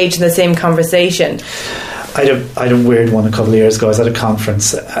all engaged in the same conversation. I had a weird one a couple of years ago. I was at a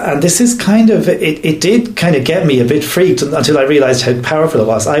conference, and this is kind of, it did kind of get me a bit freaked until I realised how powerful it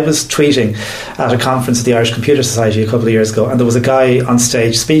was. I was tweeting at a conference at the Irish Computer Society a couple of years ago, and there was a guy on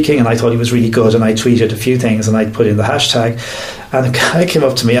stage speaking, and I thought he was really good, and I tweeted a few things, and I put in the hashtag, and a guy came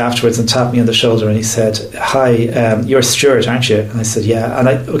up to me afterwards and tapped me on the shoulder, and he said, "Hi, you're Stuart, aren't you?" And I said, "Yeah." And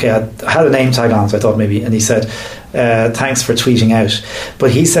I had a name tag on, so I thought maybe, and he said, "Thanks for tweeting out."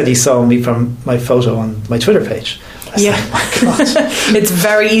 But he said he saw me from my photo on my Twitter page. I said, "Oh my God." It's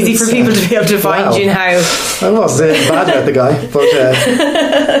very easy for people to be able to find you now. I was bad about the guy, but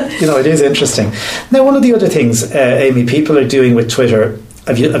it is interesting. Now, one of the other things, Amy, people are doing with Twitter,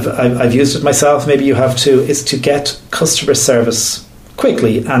 I've used it myself, maybe you have too, is to get customer service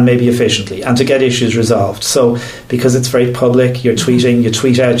quickly and maybe efficiently, and to get issues resolved. So because it's very public, you're tweeting, you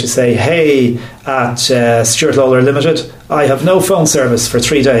tweet out, you say, "Hey, at Stuart Lawler Limited, I have no phone service for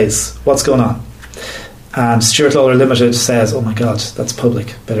 3 days. What's going on?" And Stuart Lawler Limited says, "Oh my God, that's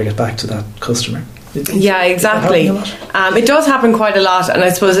public. Better get back to that customer." Yeah, exactly. It does happen quite a lot, and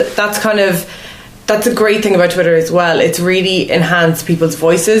I suppose that's a great thing about Twitter as well. It's really enhanced people's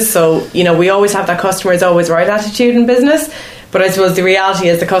voices. So, we always have that customer is always right attitude in business. But I suppose the reality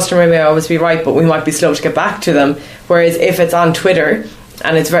is the customer may always be right, but we might be slow to get back to them. Whereas if it's on Twitter,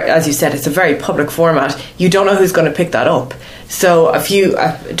 and it's very, as you said, it's a very public format, you don't know who's going to pick that up. So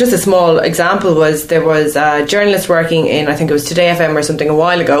just a small example was, there was a journalist working in, I think it was Today FM or something a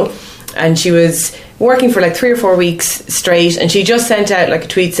while ago, and she was working for like 3 or 4 weeks straight, and she just sent out like a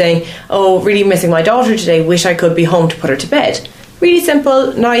tweet saying, "Oh, really missing my daughter today, wish I could be home to put her to bed." Really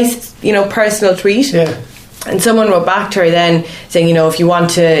simple, nice, personal tweet. Yeah. And someone wrote back to her then saying, if you want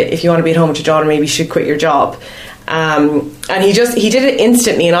to be at home with your daughter, maybe you should quit your job. And he did it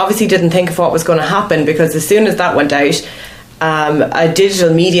instantly, and obviously didn't think of what was going to happen, because as soon as that went out, a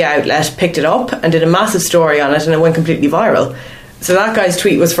digital media outlet picked it up and did a massive story on it, and it went completely viral. So that guy's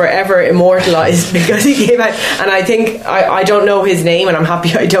tweet was forever immortalised because he came out, and I think, I don't know his name, and I'm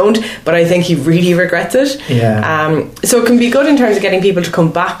happy I don't, but I think he really regrets it. Yeah. So it can be good in terms of getting people to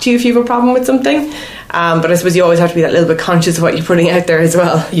come back to you if you have a problem with something. But I suppose you always have to be that little bit conscious of what you're putting out there as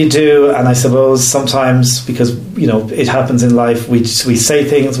well. You do, and I suppose sometimes, because it happens in life, we say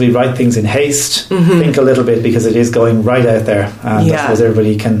things, we write things in haste. Think a little bit, because it is going right out there, and I suppose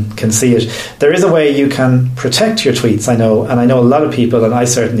everybody can see it. There is a way you can protect your tweets, I know, and I know a lot of people, and I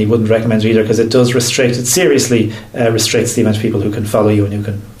certainly wouldn't recommend it either, because it does seriously restricts the amount of people who can follow you and who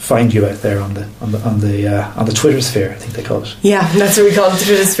can find you out there on the Twitter sphere, I think they call it. Yeah, that's what we call it, the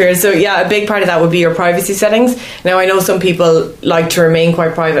Twitter sphere. So yeah, a big part of that would be your privacy settings. Now, I know some people like to remain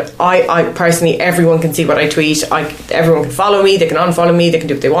quite private. I personally, everyone can see what I tweet. Everyone can follow me, they can unfollow me, they can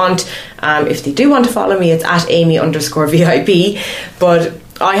do what they want. If they do want to follow me, it's at Amy_VIP. But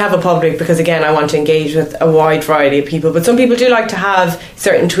I have a public because, again, I want to engage with a wide variety of people. But some people do like to have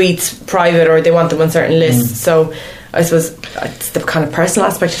certain tweets private, or they want them on certain lists. So I suppose it's the kind of personal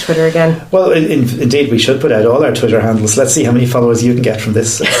aspect of Twitter again. Well, indeed, we should put out all our Twitter handles. Let's see how many followers you can get from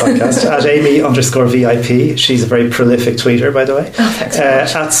this podcast. At Amy_VIP. She's a very prolific tweeter, by the way. Oh, thanks very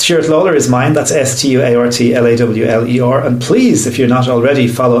much. At Stuart Lawler is mine. That's StuartLawler. And please, if you're not already,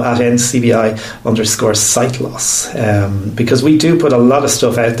 follow at NCBI_site because we do put a lot of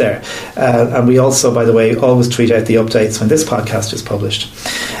stuff out there. And we also, by the way, always tweet out the updates when this podcast is published.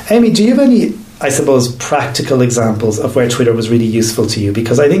 Amy, do you have any, I suppose, practical examples of where Twitter was really useful to you?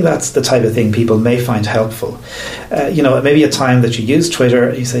 Because I think that's the type of thing people may find helpful. Maybe a time that you used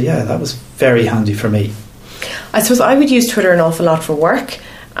Twitter, you say, yeah, that was very handy for me. I suppose I would use Twitter an awful lot for work,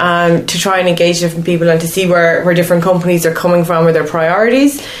 to try and engage different people and to see where different companies are coming from or their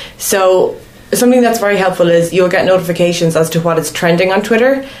priorities. So something that's very helpful is you'll get notifications as to what is trending on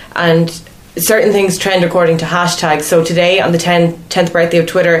Twitter, and certain things trend according to hashtags. So today, on the 10th birthday of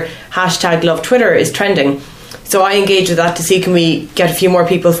Twitter, hashtag Love Twitter is trending. So I engage with that to see, can we get a few more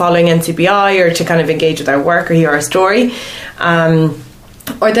people following NCBI, or to kind of engage with our work or hear our story.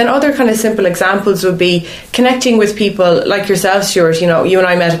 Or then other kind of simple examples would be connecting with people like yourself, Stuart. You and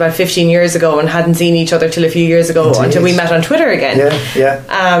I met about 15 years ago and hadn't seen each other till a few years ago. Indeed. Until we met on Twitter again. Yeah.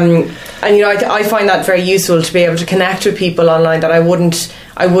 I find that very useful, to be able to connect with people online that I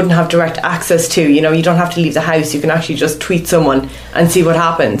wouldn't have direct access to. You don't have to leave the house. You can actually just tweet someone and see what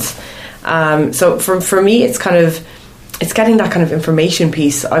happens. So for me, it's getting that kind of information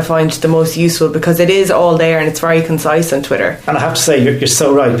piece I find the most useful, because it is all there and it's very concise on Twitter. And I have to say, you're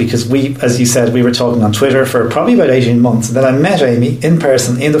so right, because we, as you said, we were talking on Twitter for probably about 18 months, and then I met Amy in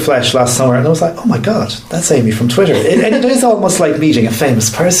person, in the flesh, last summer, and I was like, oh my God, that's Amy from Twitter. And it is almost like meeting a famous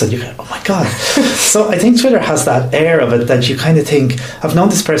person. You go, oh my God. So I think Twitter has that air of it that you kind of think, I've known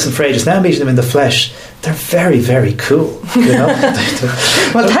this person for ages, now I'm meeting them in the flesh. They're very, very cool,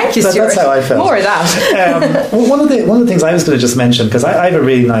 Well, thank you, Stuart. That's how I felt. More of that. One of the things I was going to just mention, because I have a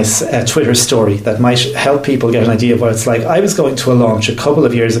really nice Twitter story that might help people get an idea of what it's like. I was going to a launch a couple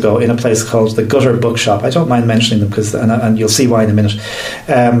of years ago in a place called the Gutter Bookshop. I don't mind mentioning them, and you'll see why in a minute.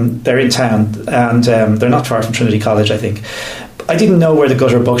 They're in town, and they're not far from Trinity College, I think. I didn't know where the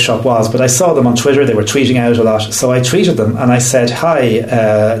Gutter Bookshop was, but I saw them on Twitter. They were tweeting out a lot. So I tweeted them and I said, hi,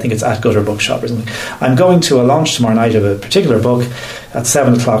 I think it's at Gutter Bookshop or something. I'm going to a launch tomorrow night of a particular book at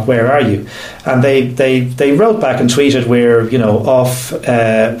 7 o'clock. Where are you? And they wrote back and tweeted, we're, off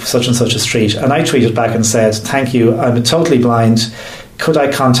such and such a street. And I tweeted back and said, thank you, I'm totally blind. Could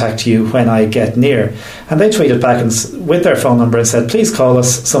I contact you when I get near? And they tweeted back with their phone number and said, please call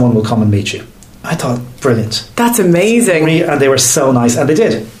us. Someone will come and meet you. I thought, brilliant. That's amazing. And they were so nice, and they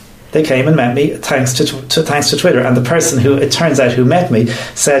did. They came and met me thanks to Twitter. And the person who, it turns out, who met me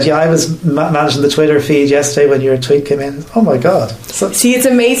said, yeah, I was managing the Twitter feed yesterday when your tweet came in. Oh my God. See, it's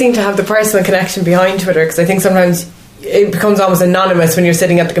amazing to have the personal connection behind Twitter, because I think sometimes it becomes almost anonymous when you're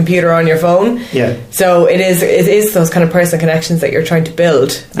sitting at the computer on your phone. Yeah. So it is those kind of personal connections that you're trying to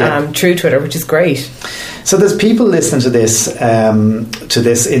build through Twitter, which is great. So there's people listening to this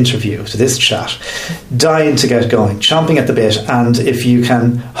interview, to this chat, dying to get going, chomping at the bit. And if you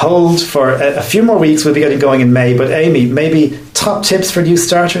can hold for a few more weeks, we'll be getting going in May. But Amy, maybe top tips for new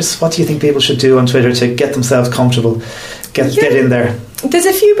starters. What do you think people should do on Twitter to get themselves comfortable, get in there? There's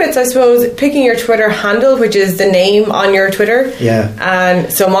a few bits, I suppose. Picking your Twitter handle, which is the name on your Twitter. Yeah.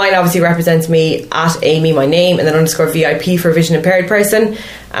 And so mine obviously represents me, at Amy, my name, and then _VIP for vision impaired person.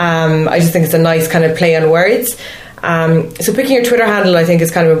 I just think it's a nice kind of play on words. So picking your Twitter handle, I think,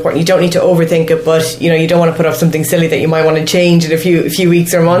 is kind of important. You don't need to overthink it, but you don't want to put up something silly that you might want to change in a few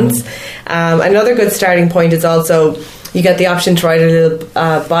weeks or months. Another good starting point is also you get the option to write a little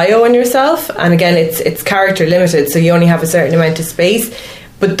bio on yourself, and again, it's character limited, so you only have a certain amount of space.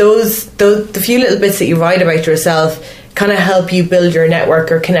 But the few little bits that you write about yourself kind of help you build your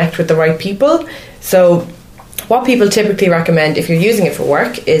network or connect with the right people. So what people typically recommend if you're using it for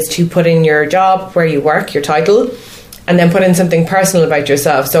work is to put in your job, where you work, your title, and then put in something personal about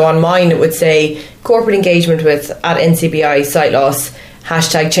yourself. So on mine it would say corporate engagement with @NCBI sight loss,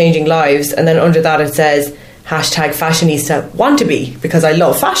 #changing lives, and then under that it says #fashionista want to be, because I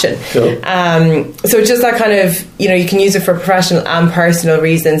love fashion. Cool. So it's just that kind of, you can use it for professional and personal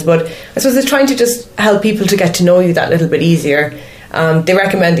reasons, but I suppose it's trying to just help people to get to know you that little bit easier. They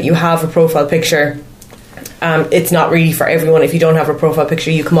recommend that you have a profile picture. It's not really for everyone. If you don't have a profile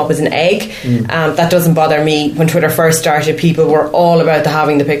picture, you come up as an egg. That doesn't bother me. When Twitter first started, people were all about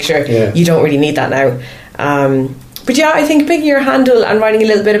having the picture. Yeah. You don't really need that now. But yeah, I think picking your handle and writing a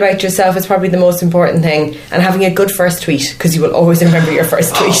little bit about yourself is probably the most important thing, and having a good first tweet, because you will always remember your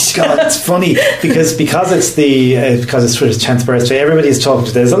first tweet. Oh God, it's funny because it's Twitter's 10th birthday. Everybody's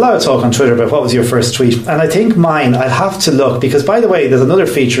talking. There's a lot of talk on Twitter about what was your first tweet, and I think mine. I'd have to look, because by the way, there's another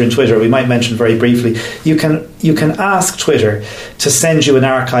feature in Twitter we might mention very briefly. You can ask Twitter to send you an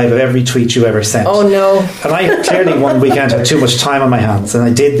archive of every tweet you ever sent. Oh no! And I clearly one weekend had too much time on my hands, and I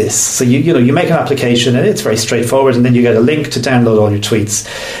did this. So you make an application, and it's very straightforward, and then you get a link to download all your tweets.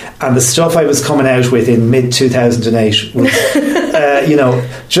 And the stuff I was coming out with in mid-2008 was,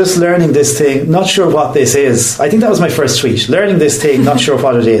 just learning this thing, not sure what this is. I think that was my first tweet. Learning this thing, not sure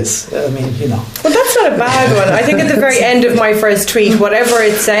what it is. I mean, Well, that's not a bad one. I think at the very end of my first tweet, whatever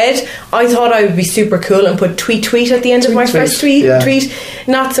it said, I thought I would be super cool and put tweet at the end of my first tweet.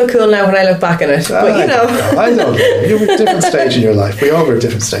 Not so cool now when I look back on it. But I know. You were at a different stage in your life. We all were at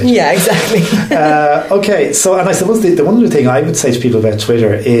different stages. Yeah, exactly. Okay, so, and I suppose the one other thing I would say to people about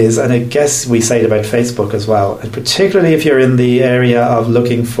Twitter is, and I guess we say it about Facebook as well, and particularly if you're in the area of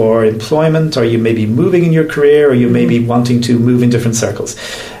looking for employment, or you may be moving in your career, or you may be wanting to move in different circles.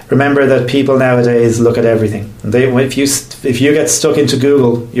 Remember that people nowadays look at everything. If you get stuck into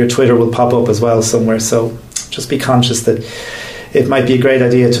Google, your Twitter will pop up as well somewhere. So just be conscious that it might be a great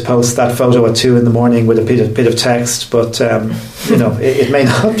idea to post that photo at 2 a.m. with a bit of text, but it may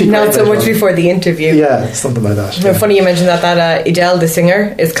not be not so much before the interview. Yeah, something like that. Yeah. Funny you mentioned that Adele, the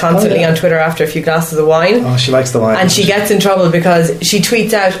singer, is constantly on Twitter after a few glasses of wine. Oh, she likes the wine, and she gets in trouble because she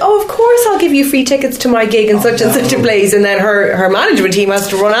tweets out, "Oh, of course I'll give you free tickets to my gig in such and such a place," and then her management team has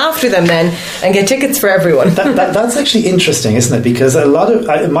to run after them then and get tickets for everyone. That's actually interesting, isn't it? Because a lot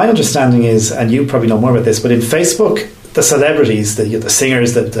of my understanding is, and you probably know more about this, but in Facebook, the celebrities, the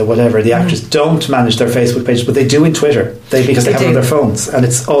singers, the whatever, the actors don't manage their Facebook pages, but they do in Twitter because they have it on their phones, and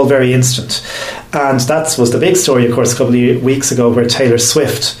it's all very instant. And that was the big story, of course, a couple of weeks ago, where Taylor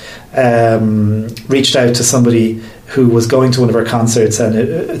Swift reached out to somebody who was going to one of her concerts,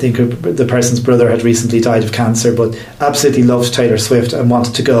 and I think the person's brother had recently died of cancer, but absolutely loved Taylor Swift and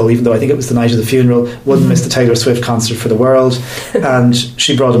wanted to go, even though I think it was the night of the funeral, wouldn't miss the Taylor Swift concert for the world, and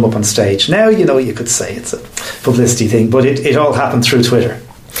she brought him up on stage. Now, you could say it's a publicity thing, but it all happened through Twitter.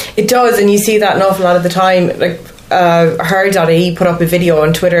 It does, and you see that an awful lot of the time. Like Her.ie put up a video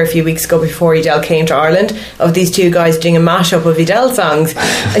on Twitter a few weeks ago before Adele came to Ireland of these two guys doing a mashup of Adele songs,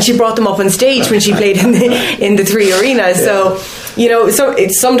 and she brought them up on stage when she played in the 3 arenas. Yeah. So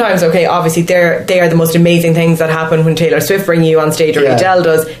it's sometimes okay. Obviously, they are the most amazing things that happen when Taylor Swift bring you on stage, or Adele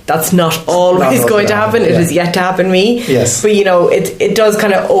does. That's not always going to happen. It is yet to happen to me. Yes, but it does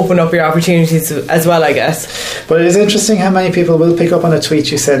kind of open up your opportunities as well, I guess. But it is interesting how many people will pick up on a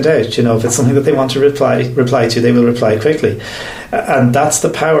tweet you send out. If it's something that they want to reply to, they will reply quickly, and that's the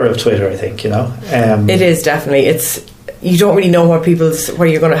power of Twitter, I think. It is definitely. You don't really know how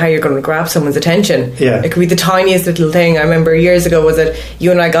you're going to grab someone's attention. Yeah. It could be the tiniest little thing. I remember years ago was that you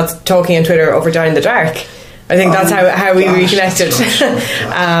and I got talking on Twitter over Down in the Dark. I think that's how we reconnected.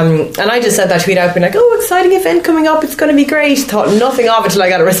 And I just sent that tweet out, being like, "Oh, exciting event coming up! It's going to be great." Thought nothing of it till I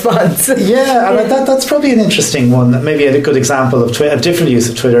got a response. Yeah, and that's probably an interesting one. Maybe a good example of a different use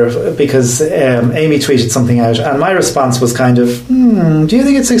of Twitter, because Amy tweeted something out, and my response was kind of, "Do you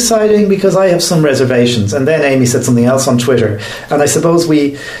think it's exciting? Because I have some reservations." And then Amy said something else on Twitter, and I suppose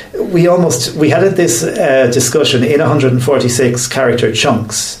we had this discussion in 146 character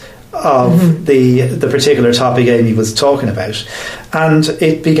chunks of the particular topic Amy was talking about, and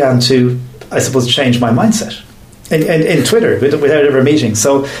it began to, I suppose, change my mindset in Twitter without ever meeting.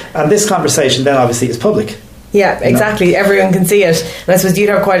 So, and this conversation then obviously is public. Yeah, exactly. Everyone can see it. And I suppose you'd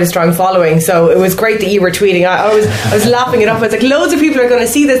have quite a strong following, so it was great that you were tweeting. I was lapping it up. I was like, loads of people are going to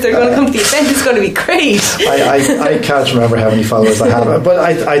see this. They're going to come to the event. It's going to be great. I can't remember how many followers I have, but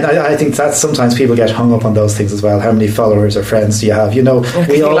I think that sometimes people get hung up on those things as well. How many followers or friends do you have?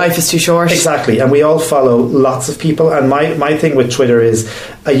 Life is too short. Exactly, and we all follow lots of people. And my thing with Twitter is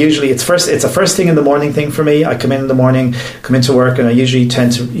usually it's a first thing in the morning thing for me. I come in the morning, come into work, and I usually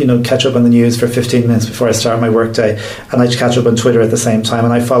tend to catch up on the news for 15 minutes before I start my work day, and I catch up on Twitter at the same time,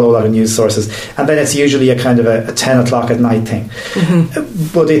 and I follow a lot of news sources, and then it's usually a kind of a 10 o'clock at night thing.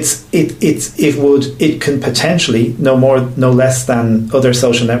 But it can potentially no less than other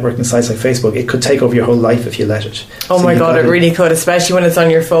social networking sites like Facebook. It could take over your whole life if you let it. Oh my God, it really could, especially when it's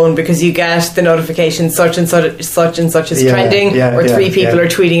on your phone, because you get the notification such and such is trending, or three people are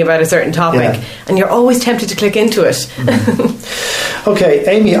tweeting about a certain topic, and you're always tempted to click into it. Okay,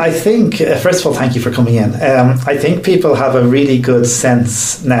 Amy, I think first of all, thank you for coming in. I think people have a really good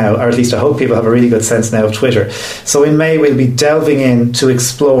sense now, or at least I hope people have a really good sense now of Twitter. So in May we'll be delving in to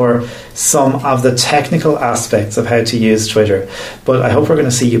explore some of the technical aspects of how to use Twitter. But I hope we're going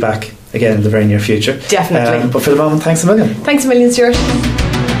to see you back again in the very near future. Definitely. But for the moment, thanks a million. Thanks a million, Stuart.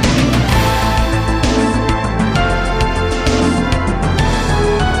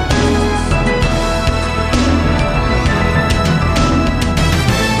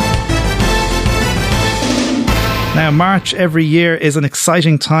 Now, March every year is an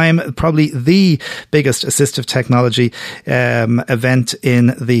exciting time, probably the biggest assistive technology event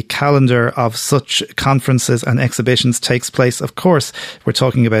in the calendar of such conferences and exhibitions takes place. Of course, we're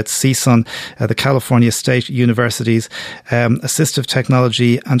talking about CSUN, the California State University's Assistive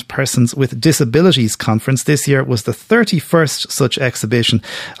Technology and Persons with Disabilities Conference. This year was the 31st such exhibition.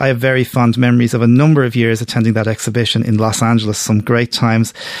 I have very fond memories of a number of years attending that exhibition in Los Angeles, some great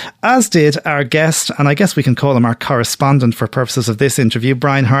times, as did our guest, and I guess we can call him our correspondent for purposes of this interview,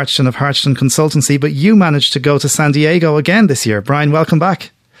 Brian Hartston of Hartston Consultancy. But you managed to go to San Diego again this year. Brian, welcome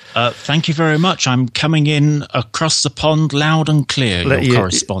back. Thank you very much. I'm coming in across the pond loud and clear, your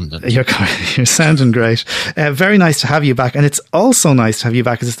correspondent. You're sounding great. Very nice to have you back. And it's also nice to have you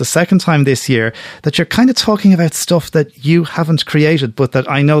back because it's the second time this year that you're kind of talking about stuff that you haven't created, but that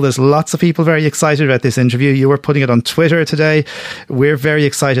I know there's lots of people very excited about this interview. You were putting it on Twitter today. We're very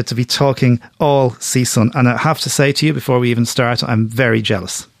excited to be talking all CSUN. And I have to say to you before we even start, I'm very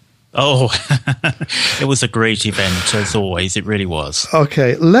jealous. Oh, it was a great event, as always. It really was.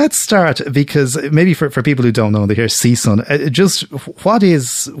 Okay, let's start, because maybe for people who don't know, they hear CSUN. Just what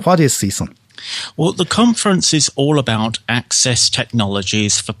is CSUN? Well, the conference is all about access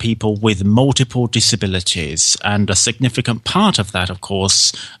technologies for people with multiple disabilities, and a significant part of that, of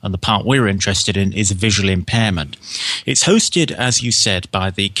course, and the part we're interested in, is visual impairment. It's hosted, as you said, by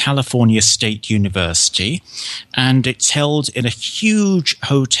the California State University, and it's held in a huge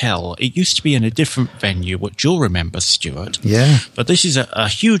hotel. It used to be in a different venue, which you'll remember, Stuart. Yeah. But this is a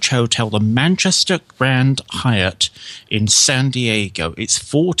huge hotel, the Manchester Grand Hyatt in San Diego. It's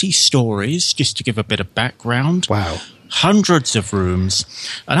 40 stories. Just to give a bit of background. Wow. Hundreds of rooms.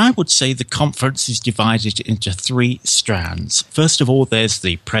 And I would say the conference is divided into three strands. First of all, there's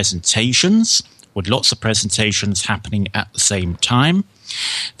the presentations, with lots of presentations happening at the same time.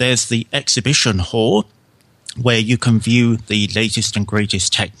 There's the exhibition hall, where you can view the latest and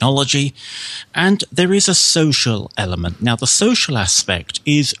greatest technology. And there is a social element. Now, the social aspect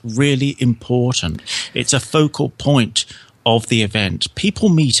is really important. It's a focal point of the event. People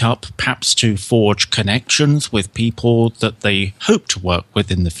meet up perhaps to forge connections with people that they hope to work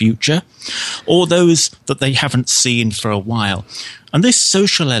with in the future, or those that they haven't seen for a while. And this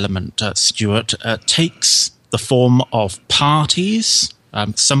social element, Stuart, takes the form of parties.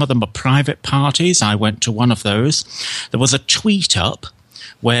 Some of them are private parties. I went to one of those. There was a tweet up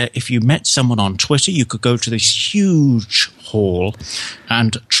where if you met someone on Twitter, you could go to this huge hall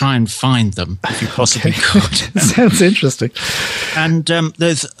and try and find them if you possibly could. Sounds interesting. And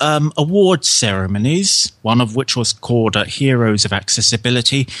there's award ceremonies, one of which was called Heroes of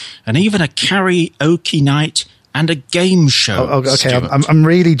Accessibility, and even a karaoke night and a game show. Oh, okay, I'm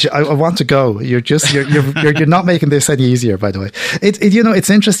really. I want to go. You're not making this any easier, by the way. It's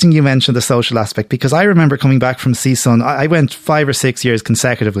interesting you mentioned the social aspect, because I remember coming back from CSUN. I went 5 or 6 years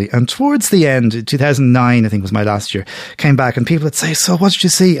consecutively, and towards the end, 2009, I think was my last year, came back and people would say, "So what did you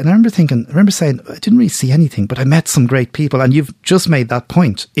see?" And I remember saying, "I didn't really see anything, but I met some great people." And you've just made that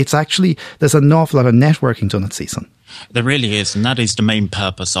point. It's actually, there's an awful lot of networking done at CSUN. There really is, and that is the main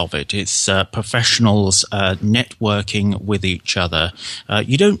purpose of it. It's professionals networking with each other.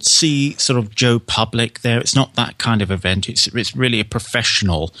 You don't see sort of Joe Public there. It's not that kind of event. It's really a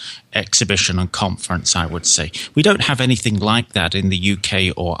professional exhibition and conference, I would say. We don't have anything like that in the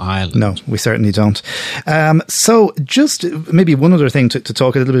UK or Ireland. No, we certainly don't. So just maybe one other thing to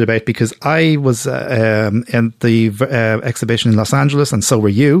talk a little bit about, because I was in the exhibition in Los Angeles, and so were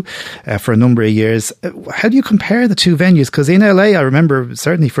you, for a number of years. How do you compare the two venues? Because in LA, I remember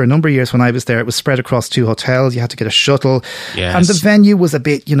certainly for a number of years when I was there, it was spread across 2 hotels. You had to get a shuttle. Yes. And the venue was a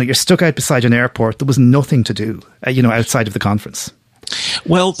bit, you're stuck out beside an airport. There was nothing to do, outside of the conference.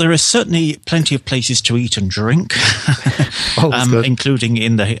 Well, there are certainly plenty of places to eat and drink, including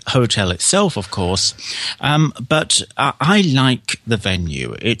in the hotel itself, of course. But I like the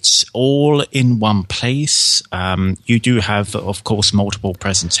venue. It's all in one place. You do have, of course, multiple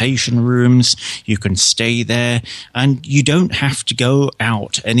presentation rooms. You can stay there, and you don't have to go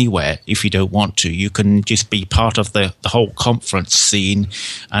out anywhere if you don't want to. You can just be part of the whole conference scene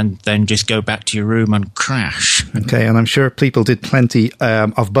and then just go back to your room and crash. Okay, and I'm sure people did plenty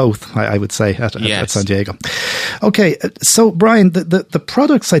of both, I would say, at San Diego. Okay, so Brian, the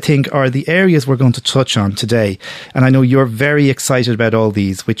products, I think, are the areas we're going to touch on today. And I know you're very excited about all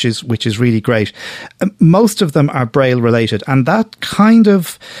these, which is really great. Most of them are Braille related, and that kind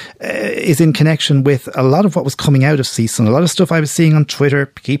of is in connection with a lot of what was coming out of CSUN. A lot of stuff I was seeing on Twitter,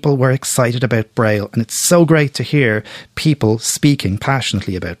 people were excited about Braille, and it's so great to hear people speaking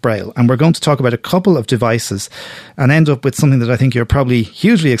passionately about Braille. And we're going to talk about a couple of devices and end up with something that I think you're probably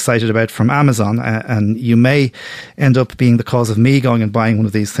hugely excited about from Amazon, and you may end up being the cause of me going and buying one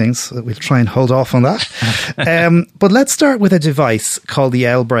of these things. We'll try and hold off on that. But let's start with a device called the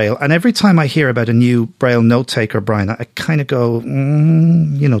L Braille. And every time I hear about a new Braille note taker, Brian, I kind of go,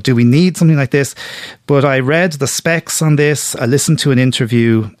 do we need something like this? But I read the specs on this, I listened to an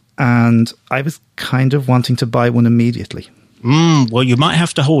interview, and I was kind of wanting to buy one immediately. Well, you might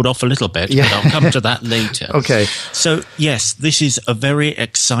have to hold off a little bit, but I'll come to that later. Okay. So, yes, this is a very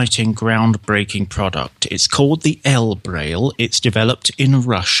exciting, groundbreaking product. It's called the L Braille. It's developed in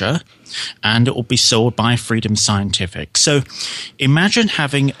Russia, and it will be sold by Freedom Scientific. So, imagine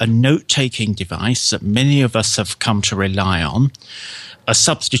having a note-taking device that many of us have come to rely on, a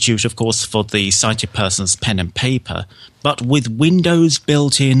substitute, of course, for the sighted person's pen and paper, but with Windows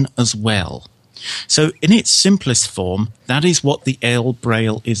built in as well. So in its simplest form, that is what the L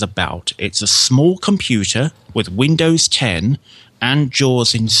Braille is about. It's a small computer with Windows 10 and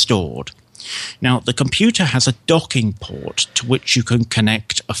JAWS installed. Now, the computer has a docking port to which you can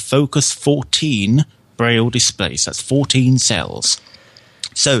connect a Focus 14 Braille display. So that's 14 cells.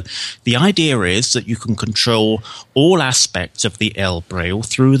 So the idea is that you can control all aspects of the L Braille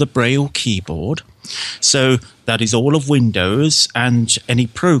through the Braille keyboard. So that is all of Windows and any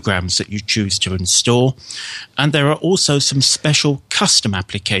programs that you choose to install. And there are also some special custom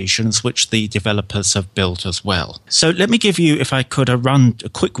applications which the developers have built as well. So let me give you, if I could, a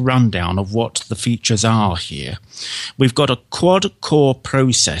quick rundown of what the features are here. We've got a quad-core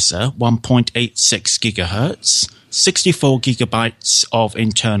processor, 1.86 gigahertz, 64 gigabytes of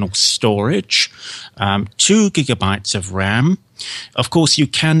internal storage, 2 gigabytes of RAM. Of course, you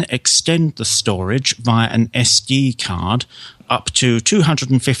can extend the storage via an SD card up to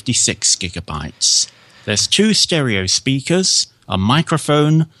 256 gigabytes. There's 2 stereo speakers, a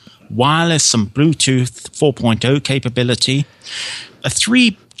microphone, wireless and Bluetooth 4.0 capability, a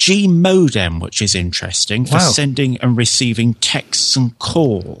 3G modem, which is interesting for sending and receiving texts and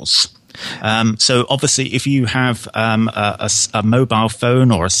calls. So obviously, if you have a mobile phone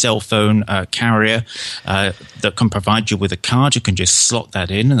or a cell phone carrier that can provide you with a card, you can just slot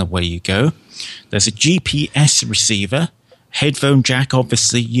that in and away you go. There's a GPS receiver, headphone jack,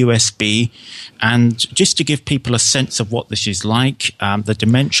 obviously USB. And just to give people a sense of what this is like, the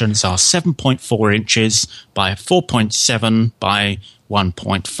dimensions are 7.4 inches by 4.7 by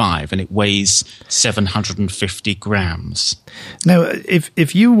 1.5, and it weighs 750 grams. Now,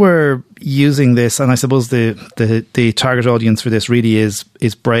 if you were using this, and I suppose the target audience for this really is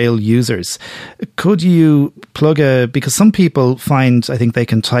Braille users, could you plug because some people find, I think, they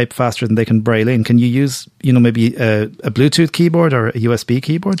can type faster than they can Braille in. Can you use, maybe a Bluetooth keyboard or a USB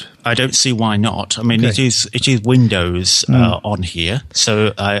keyboard? I don't see why not. I mean, okay. It is Windows on here,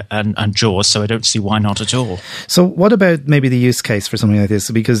 so and JAWS, so I don't see why not at all. So what about maybe the use case for something like this?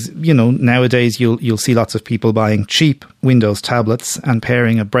 Because, nowadays you'll see lots of people buying cheap Windows tablets and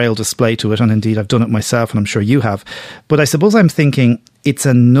pairing a Braille display to it, and indeed I've done it myself, and I'm sure you have. But I suppose I'm thinking it's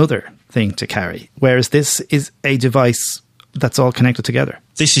another thing to carry, whereas this is a device that's all connected together.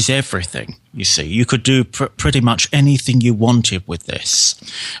 this is everything, you see. You could do pretty much anything you wanted with this.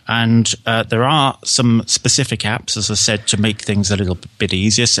 And there are some specific apps, as I said, to make things a little bit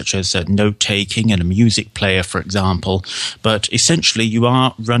easier, such as note-taking and a music player, for example. But essentially, you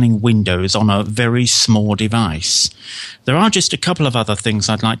are running Windows on a very small device. There are just a couple of other things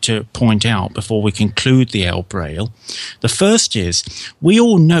I'd like to point out before we conclude the El Braille. The first is, we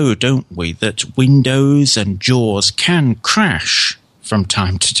all know, don't we, that Windows and JAWS can crash from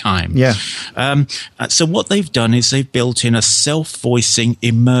time to time. Yeah. So what they've done is they've built in a self-voicing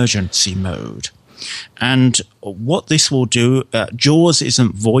emergency mode. And what this will do, JAWS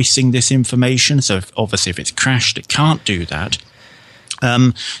isn't voicing this information, so obviously if it's crashed, it can't do that.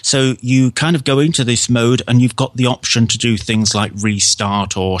 So you kind of go into this mode and you've got the option to do things like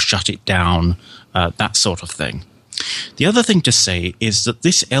restart or shut it down, that sort of thing. The other thing to say is that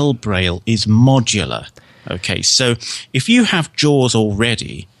this El Braille is modular. Okay, so if you have JAWS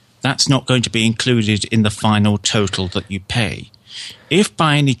already, that's not going to be included in the final total that you pay. If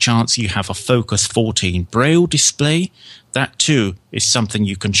by any chance you have a Focus 14 Braille display, that too is something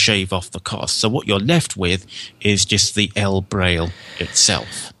you can shave off the cost. So what you're left with is just the El Braille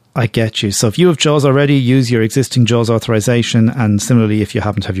itself. I get you. So if you have JAWS already, use your existing JAWS authorization, and similarly, if you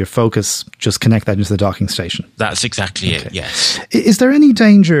happen to have your Focus, just connect that into the docking station. That's exactly it, yes. Is there any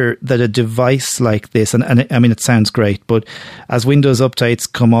danger that a device like this, and I mean, it sounds great, but as Windows updates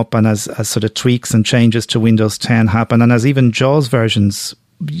come up and as sort of tweaks and changes to Windows 10 happen, and as even JAWS versions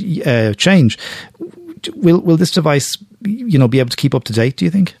change, will this device, be able to keep up to date, do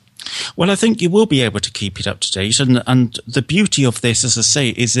you think? Well, I think you will be able to keep it up to date. And the beauty of this, as I say,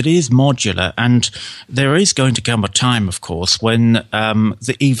 is it is modular. And there is going to come a time, of course, when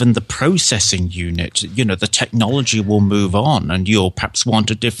even the processing unit, the technology will move on and you'll perhaps want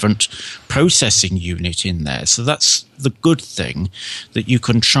a different processing unit in there. So that's the good thing, that you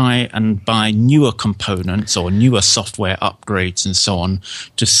can try and buy newer components or newer software upgrades and so on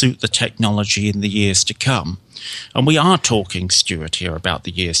to suit the technology in the years to come. And we are talking, Stuart, here about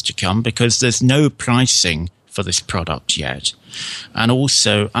the years to come because there's no pricing for this product yet. And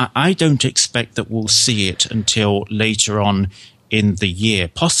also, I don't expect that we'll see it until later on in the year,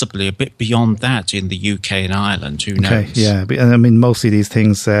 possibly a bit beyond that in the UK and Ireland. Who knows? Okay, yeah. I mean, mostly these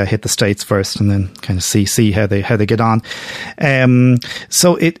things hit the States first and then kind of see how they get on.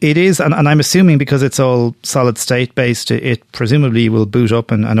 So it is, and I'm assuming because it's all solid state based, it presumably will boot up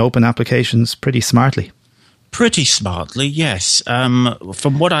and open applications pretty smartly. Pretty smartly, yes.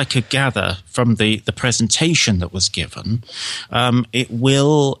 From what I could gather from the presentation that was given, it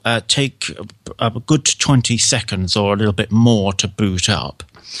will take a good 20 seconds or a little bit more to boot up.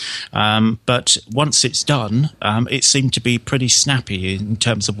 But once it's done, it seemed to be pretty snappy in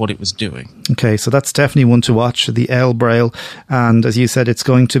terms of what it was doing. Okay, so that's definitely one to watch, the El Braille. And as you said, it's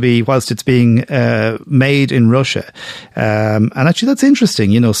going to be, whilst it's being made in Russia. And actually, that's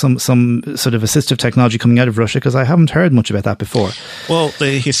interesting, some sort of assistive technology coming out of Russia, because I haven't heard much about that before. Well,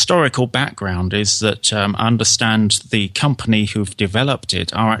 the historical background is that I understand the company who've developed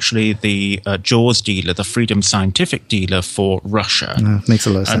it are actually the JAWS dealer, the Freedom Scientific dealer for Russia. Makes a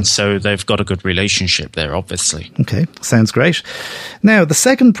lot of sense. And so they've got a good relationship there, obviously. Okay, sounds great. Now, the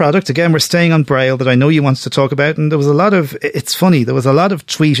second product, again, we're staying on Braille, that I know you wanted to talk about, and there was a lot of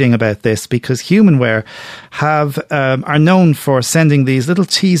tweeting about this, because Humanware are known for sending these little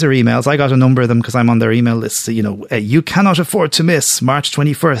teaser emails. I got a number of them because I'm on their email list. You cannot afford to miss March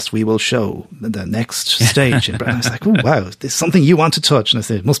 21st. We will show the next stage in Braille. I was like, oh, wow, this is something you want to touch. And I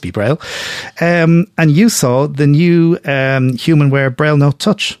said, it must be Braille. And you saw the new Humanware Braille Note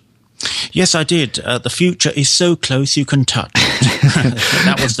Touch. Yes, I did. The future is so close you can touch it.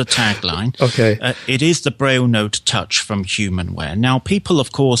 That was the tagline. Okay. It is the Braille Note Touch from Humanware. Now, people,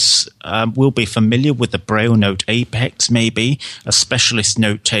 of course, will be familiar with the Braille Note Apex, maybe, a specialist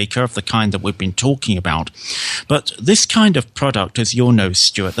note taker of the kind that we've been talking about. But this kind of product, as you'll know,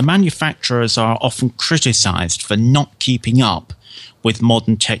 Stuart, the manufacturers are often criticized for not keeping up with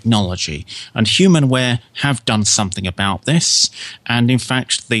modern technology. And Humanware have done something about this. And in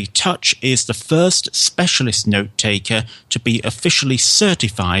fact, the Touch is the first specialist note taker to be officially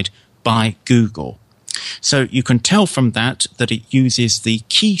certified by Google. So you can tell from that it uses the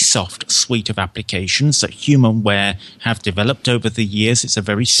Keysoft suite of applications that Humanware have developed over the years. It's a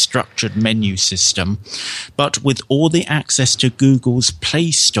very structured menu system, but with all the access to Google's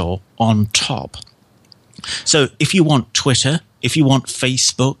Play Store on top. So if you want Twitter, if you want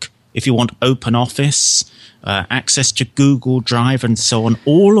Facebook, if you want OpenOffice, access to Google Drive and so on,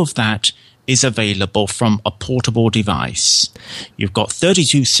 all of that is available from a portable device. You've got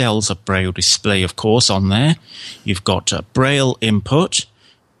 32 cells of Braille display, of course, on there. You've got Braille input.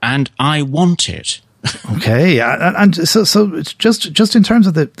 and I want it. Okay, and so just in terms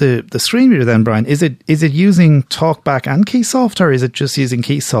of the screen reader, then, Brian, is it using TalkBack and Keysoft, or is it just using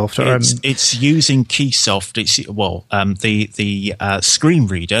Keysoft? It's using Keysoft. It's the screen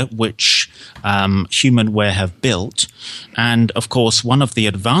reader which Humanware have built, and of course, one of the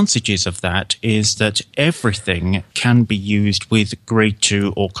advantages of that is that everything can be used with Grade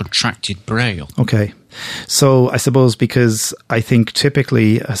 2 or contracted Braille. Okay. So I suppose because I think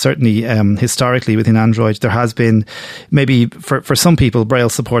typically, certainly historically within Android, there has been maybe for some people, Braille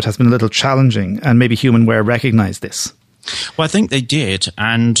support has been a little challenging, and maybe Humanware recognised this. Well, I think they did,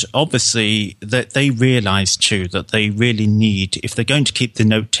 and obviously that they realised too that they really need, if they're going to keep the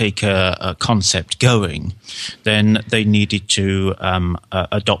note-taker concept going, then they needed to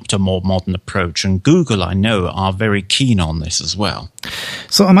adopt a more modern approach. And Google, I know, are very keen on this as well.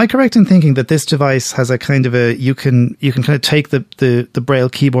 So am I correct in thinking that this device has a kind of you can kind of take the Braille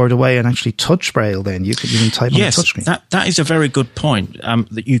keyboard away and actually touch Braille then? You can type on the touchscreen. Yes, that is a very good point,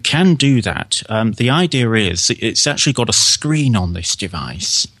 that you can do that. The idea is it's actually got a screen on this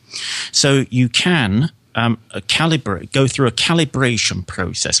device. So you can go through a calibration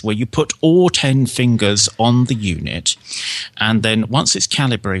process where you put all 10 fingers on the unit, and then once it's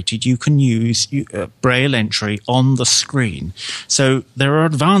calibrated, you can use Braille entry on the screen. So there are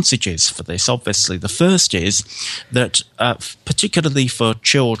advantages for this, obviously. The first is that particularly for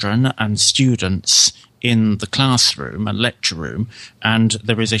children and students in the classroom and lecture room, and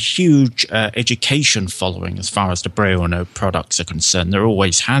there is a huge education following as far as the Braille Note products are concerned. There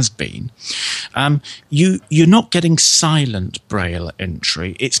always has been. You're not getting silent Braille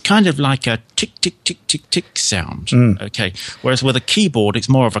entry. It's kind of like a tick, tick, tick, tick, tick sound. Okay. Whereas with a keyboard, it's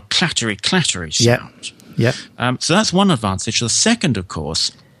more of a clattery sound. Yeah. So that's one advantage. The second, of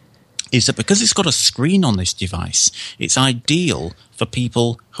course, is that because it's got a screen on this device, it's ideal for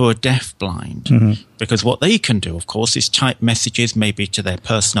people who are deafblind. Mm-hmm. Because what they can do, of course, is type messages maybe to their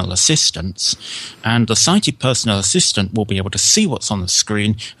personal assistants, and the sighted personal assistant will be able to see what's on the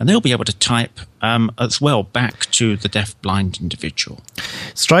screen, and they'll be able to type as well back to the deafblind individual.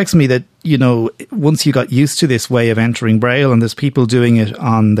 Strikes me that, once you got used to this way of entering Braille, and there's people doing it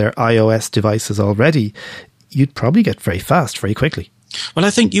on their iOS devices already, you'd probably get very fast, very quickly. Well, I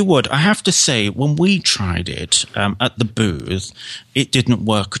think you would. I have to say, when we tried it at the booth, it didn't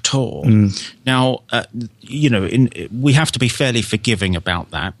work at all. Now, we have to be fairly forgiving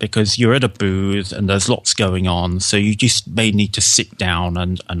about that because you're at a booth and there's lots going on. So you just may need to sit down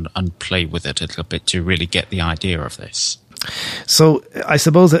and play with it a little bit to really get the idea of this. So I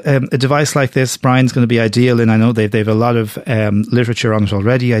suppose a device like this, Brian's going to be ideal, and I know they've a lot of literature on it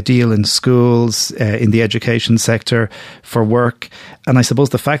already, ideal in schools, in the education sector, for work. And I suppose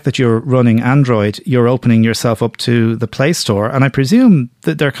the fact that you're running Android, you're opening yourself up to the Play Store. And I presume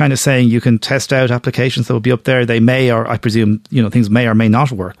that they're kind of saying you can test out applications that will be up there. They may, or I presume, things may or may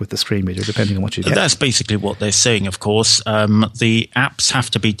not work with the screen reader, depending on what you get. That's basically what they're saying, of course. The apps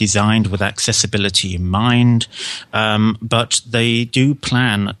have to be designed with accessibility in mind. But they do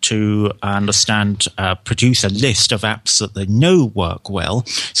plan to produce a list of apps that they know work well.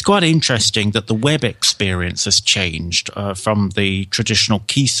 It's quite interesting that the web experience has changed from the traditional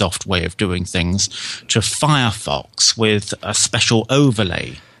Keysoft way of doing things to Firefox with a special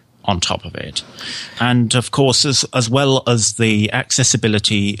overlay on top of it. And of course, as well as the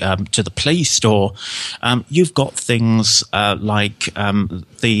accessibility to the Play Store, you've got things like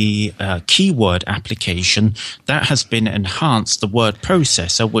the keyword application that has been enhanced, the word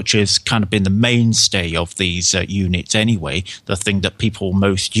processor, which has kind of been the mainstay of these units anyway, the thing that people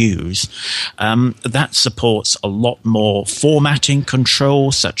most use. That supports a lot more formatting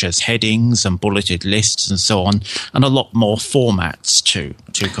control, such as headings and bulleted lists and so on, and a lot more formats too,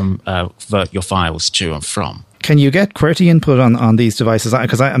 to convert your files to and from. Can you get QWERTY input on these devices?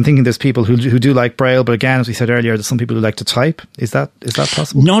 Because I'm thinking there's people who do like Braille, but again, as we said earlier, there's some people who like to type. Is that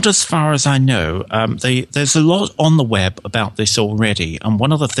possible? Not as far as I know. There's a lot on the web about this already, and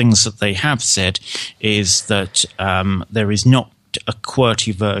one of the things that they have said is that there is not a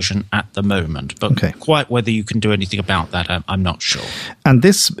QWERTY version at the moment, but quite whether you can do anything about that, I'm not sure. And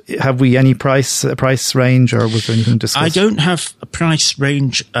this, have we any price range, or was there anything discussed? I don't have a price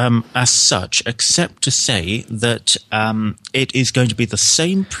range as such, except to say that it is going to be the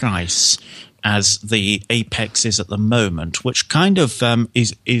same price as the Apex is at the moment, which kind of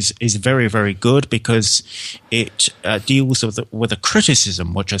is very, very good because it deals with a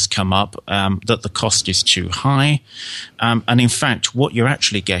criticism which has come up that the cost is too high. And in fact, what you're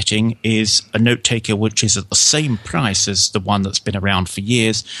actually getting is a note taker which is at the same price as the one that's been around for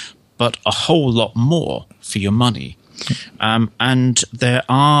years, but a whole lot more for your money. And there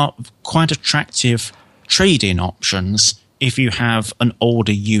are quite attractive trade-in options if you have an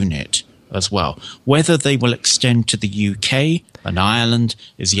older unit as well. Whether they will extend to the UK and Ireland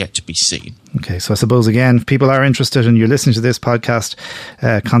is yet to be seen. Okay, so I suppose, again, if people are interested and you're listening to this podcast,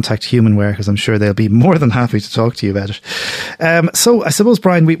 contact Humanware, because I'm sure they'll be more than happy to talk to you about it. So I suppose,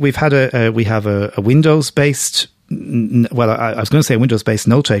 Brian, we have a Windows-based, well, I was going to say a Windows-based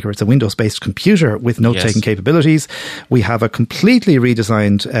note taker. It's a Windows-based computer with note-taking capabilities. We have a completely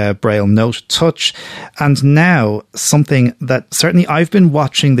redesigned Braille Note Touch. And now something that certainly I've been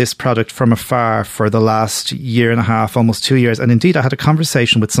watching this product from afar for the last year and a half, almost 2 years. And indeed, I had a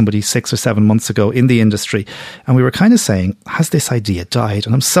conversation with somebody 6 or 7 months ago in the industry. And we were kind of saying, has this idea died?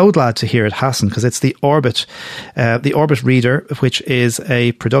 And I'm so glad to hear it hasn't, because it's the Orbit Reader, which is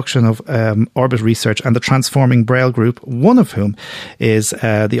a production of Orbit Research and the Transforming Braille Group, one of whom is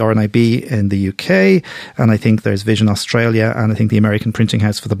the RNIB in the UK, and I think there's Vision Australia, and I think the American Printing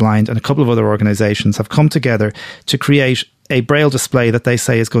House for the Blind, and a couple of other organisations have come together to create a Braille display that they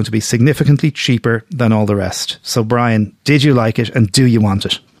say is going to be significantly cheaper than all the rest. So, Brian, did you like it, and do you want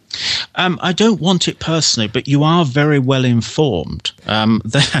it? I don't want it personally, but you are very well informed.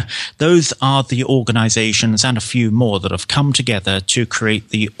 Those are the organisations and a few more that have come together to create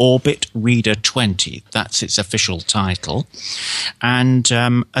the Orbit Reader 20. That's its official title. And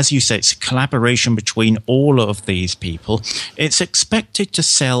as you say, it's a collaboration between all of these people. It's expected to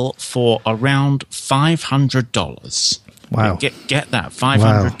sell for around $500. Wow. Get that,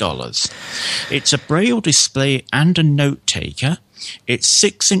 $500. Wow. It's a Braille display and a note taker. It's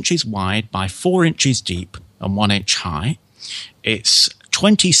 6 inches wide by 4 inches deep and 1 inch high. It's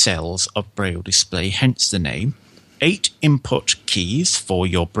 20 cells of Braille display, hence the name. 8 input keys for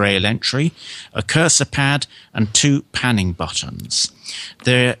your Braille entry, a cursor pad, and 2 panning buttons.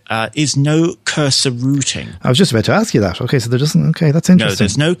 There is no cursor routing. I was just about to ask you that. Okay, so there doesn't. Okay, that's interesting. No,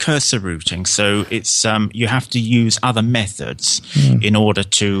 there's no cursor routing. So it's you have to use other methods in order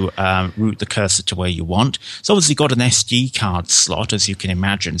to route the cursor to where you want. It's obviously got an SD card slot, as you can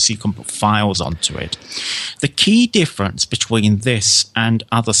imagine, so you can put files onto it. The key difference between this and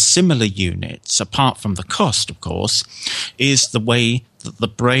other similar units, apart from the cost, of course, is the way that the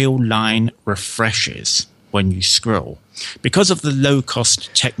Braille line refreshes when you scroll. Because of the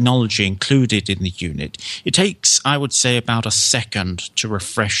low-cost technology included in the unit, it takes, I would say, about a second to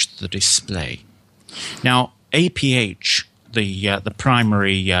refresh the display. Now, APH, the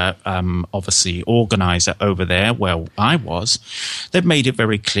primary, obviously, organizer over there, where I was, they've made it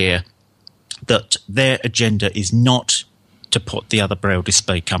very clear that their agenda is not to put the other Braille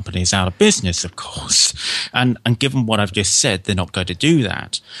display companies out of business, of course. And given what I've just said, they're not going to do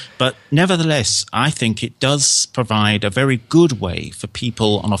that. But nevertheless, I think it does provide a very good way for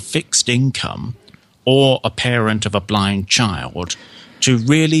people on a fixed income or a parent of a blind child to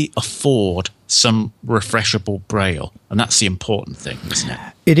really afford some refreshable Braille. And that's the important thing, isn't it?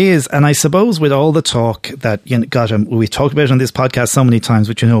 It is. And I suppose with all the talk that, we talked about it on this podcast so many times,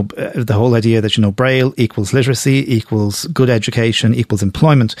 but, the whole idea that, Braille equals literacy, equals good education, equals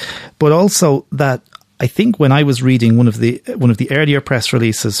employment, but also that I think when I was reading one of the earlier press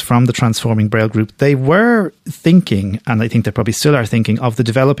releases from the Transforming Braille Group, they were thinking, and I think they probably still are thinking, of the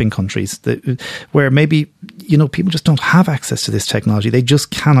developing countries where maybe, people just don't have access to this technology. They just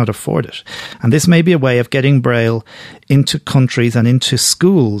cannot afford it. And this may be a way of getting Braille into countries and into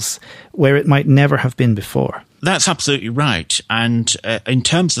schools where it might never have been before. That's absolutely right. And in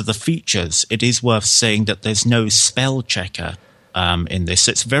terms of the features, it is worth saying that there's no spell checker in this.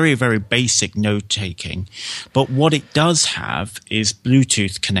 It's very, very basic note-taking. But what it does have is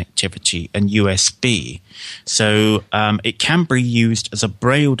Bluetooth connectivity and USB. So it can be used as a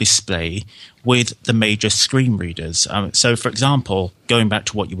Braille display with the major screen readers. So, for example, going back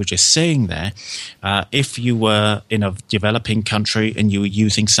to what you were just saying there, if you were in a developing country and you were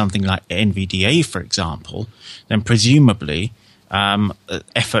using something like NVDA, for example, then presumably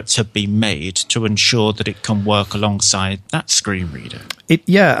efforts have been made to ensure that it can work alongside that screen reader.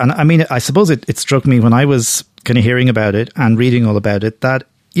 And I mean, I suppose it struck me when I was kind of hearing about it and reading all about it that,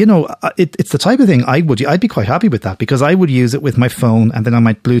 it's the type of thing I'd be quite happy with that, because I would use it with my phone and then I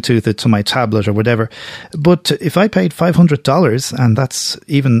might Bluetooth it to my tablet or whatever. But if I paid $500, and that's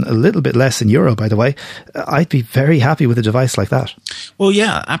even a little bit less in euro, by the way, I'd be very happy with a device like that. Well,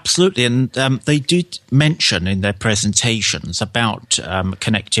 yeah, absolutely. And they did mention in their presentations about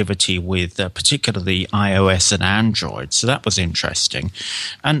connectivity with particularly iOS and Android. So that was interesting.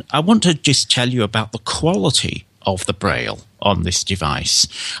 And I want to just tell you about the quality of the Braille on this device.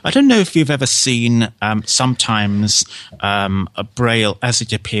 I don't know if you've ever seen sometimes a Braille as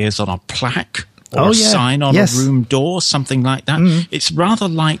it appears on a plaque or a sign on a room door, something like that. It's rather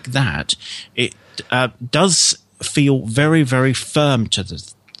like that. It does feel very, very firm to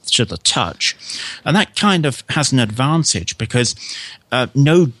the touch, and that kind of has an advantage because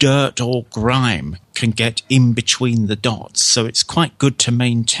no dirt or grime can get in between the dots, so it's quite good to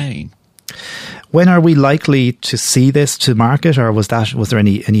maintain. When are we likely to see this to market, or was there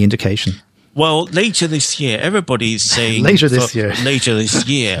any indication? Well, later this year. Everybody's saying later this year.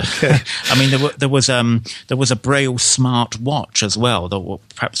 Okay. I mean, there was a Braille smart watch as well that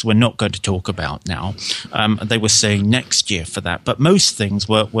perhaps we're not going to talk about now. They were saying next year for that, but most things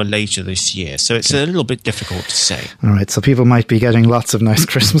were later this year. So it's a little bit difficult to say. All right, so people might be getting lots of nice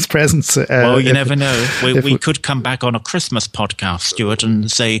Christmas presents. Well, you never know. We could come back on a Christmas podcast, Stuart, and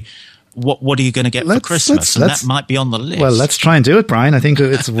say, What are you going to get for Christmas? And that might be on the list. Well, let's try and do it, Brian. I think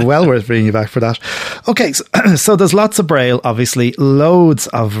it's well worth bringing you back for that. Okay, so there's lots of Braille, obviously, loads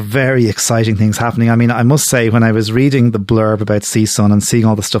of very exciting things happening. I mean, I must say, when I was reading the blurb about CSUN and seeing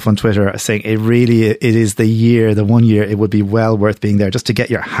all the stuff on Twitter, saying it is the 1 year it would be well worth being there just to get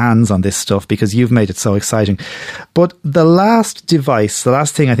your hands on this stuff, because you've made it so exciting. But the last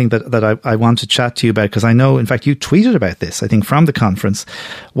thing I think that I want to chat to you about, because I know, in fact, you tweeted about this, I think, from the conference,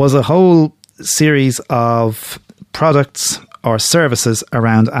 was a whole series of products or services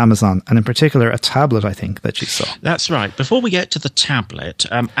around Amazon, and in particular a tablet, I think, that you saw. That's right. Before we get to the tablet,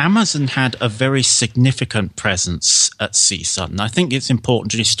 Amazon had a very significant presence at CSUN. And I think it's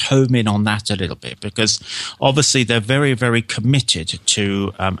important to just home in on that a little bit, because obviously they're very, very committed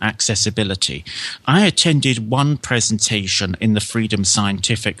to accessibility. I attended one presentation in the Freedom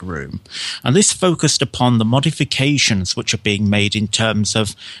Scientific Room, and this focused upon the modifications which are being made in terms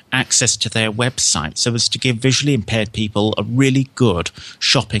of access to their website, so as to give visually impaired people a really good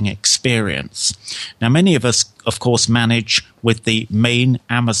shopping experience. Now, many of us, of course, manage with the main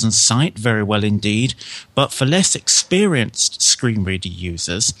Amazon site very well indeed, but for less experienced screen reader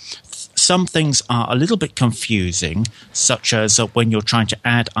users, some things are a little bit confusing, such as when you're trying to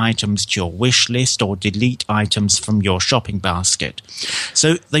add items to your wish list or delete items from your shopping basket.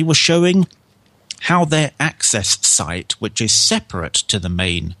 So they were showing how their access site, which is separate to the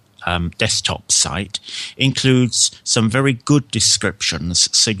main desktop site, includes some very good descriptions,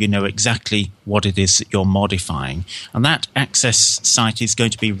 so you know exactly what it is that you're modifying. And that access site is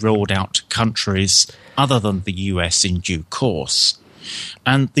going to be rolled out to countries other than the US in due course.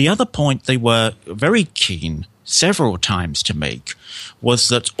 And the other point they were very keen several times to make was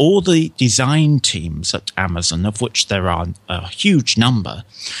that all the design teams at Amazon, of which there are a huge number,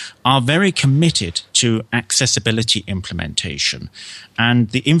 are very committed to accessibility implementation.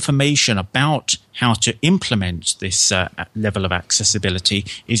 And the information about how to implement this level of accessibility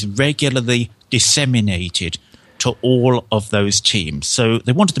is regularly disseminated to all of those teams. So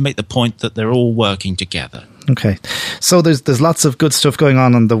they wanted to make the point that they're all working together. Okay. So there's lots of good stuff going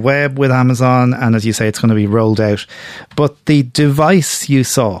on the web with Amazon, and as you say, it's going to be rolled out. But the device you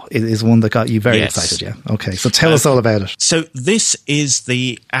saw is one that got you very excited, yeah? Okay, so tell us all about it. So this is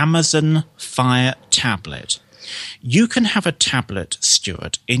the Amazon Fire tablet. You can have a tablet,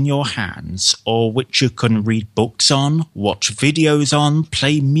 Stuart, in your hands, or which you can read books on, watch videos on,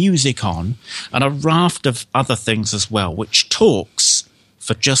 play music on, and a raft of other things as well, which talks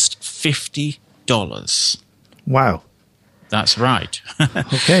for just $50. Wow. That's right.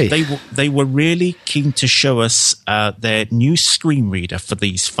 Okay. They were really keen to show us their new screen reader for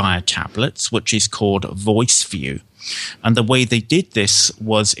these Fire tablets, which is called VoiceView. And the way they did this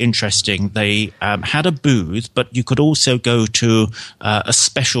was interesting. They had a booth, but you could also go to a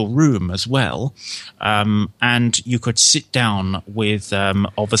special room as well. And you could sit down with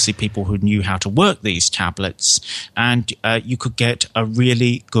obviously people who knew how to work these tablets, and you could get a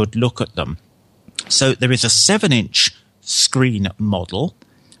really good look at them. So there is a 7-inch screen model.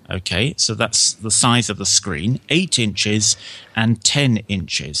 Okay, so that's the size of the screen, 8 inches and 10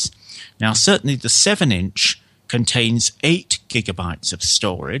 inches. Now, certainly the 7-inch contains 8 gigabytes of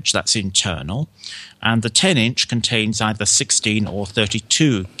storage, that's internal, and the 10-inch contains either 16 or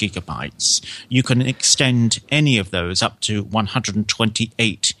 32 gigabytes. You can extend any of those up to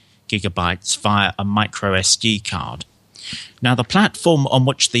 128 gigabytes via a micro SD card. Now, the platform on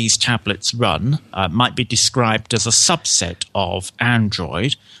which these tablets run might be described as a subset of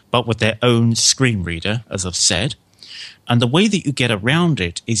Android, but with their own screen reader, as I've said. And the way that you get around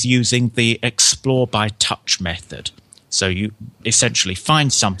it is using the Explore by Touch method. So you essentially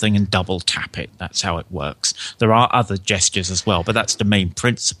find something and double tap it. That's how it works. There are other gestures as well, but that's the main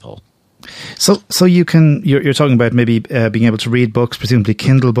principle. So you're talking about maybe being able to read books, presumably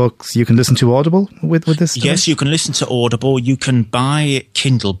Kindle books. You can listen to Audible with this device? Yes, you can listen to Audible. You can buy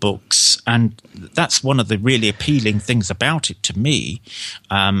Kindle books, and that's one of the really appealing things about it to me.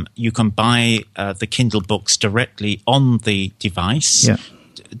 You can buy the Kindle books directly on the device. Yeah.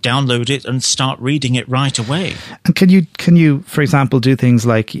 Download it and start reading it right away. And can you, for example, do things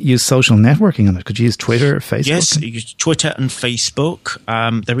like use social networking on it? Could you use Twitter or Facebook? Yes, Twitter and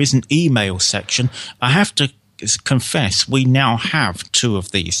Facebook. There is an email section. I have to confess, we now have 2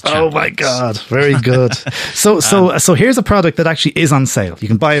 of these tablets. Oh my God, very good. So here's a product that actually is on sale. You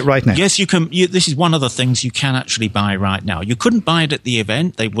can buy it right now. Yes, you can. This is one of the things you can actually buy right now. You couldn't buy it at the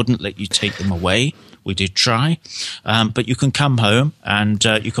event. They wouldn't let you take them away. We did try, but you can come home and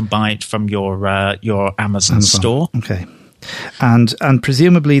you can buy it from your Amazon store. Okay. And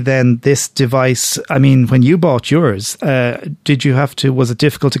presumably then this device, I mean, when you bought yours, was it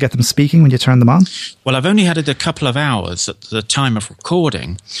difficult to get them speaking when you turned them on? Well, I've only had it a couple of hours at the time of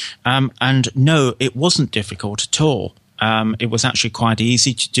recording, and no, it wasn't difficult at all. It was actually quite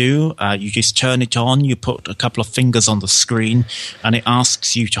easy to do. You just turn it on, you put a couple of fingers on the screen, and it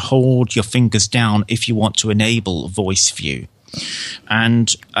asks you to hold your fingers down if you want to enable voice view.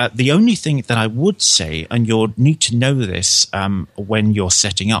 And the only thing that I would say, and you'll need to know this when you're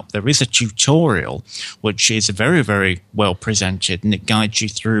setting up, there is a tutorial which is very, very well presented, and it guides you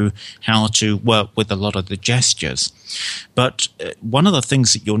through how to work with a lot of the gestures. But one of the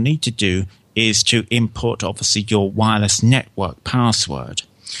things that you'll need to do is to input, obviously, your wireless network password.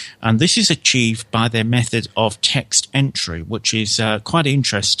 And this is achieved by their method of text entry, which is quite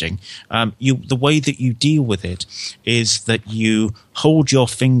interesting. The way that you deal with it is that you hold your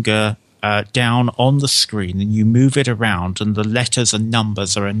finger down on the screen and you move it around, and the letters and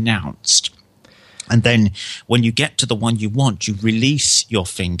numbers are announced. And then when you get to the one you want, you release your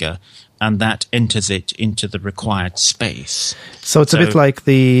finger, and that enters it into the required space. So it's a bit like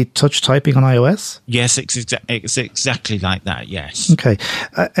the touch typing on iOS? Yes, it's exactly like that, yes. Okay.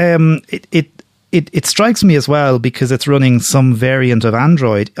 It strikes me as well, because it's running some variant of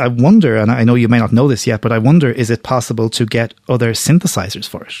Android. I wonder, and I know you may not know this yet, but I wonder, is it possible to get other synthesizers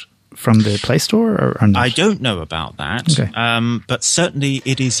for it from the Play Store or not? I don't know about that, okay. But certainly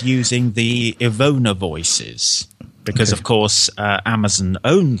it is using the Ivona voices. Because, of course, Amazon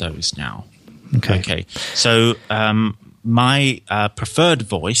own those now. Okay. So my preferred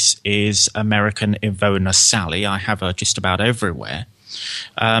voice is American Ivona Sally. I have her just about everywhere.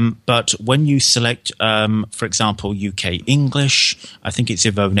 But when you select, for example, UK English, I think it's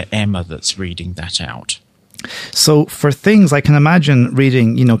Ivona Emma that's reading that out. So for things, I can imagine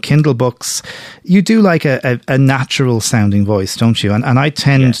reading, Kindle books, you do like a natural sounding voice, don't you? And I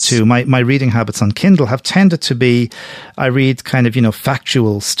tend to, my reading habits on Kindle have tended to be, I read kind of,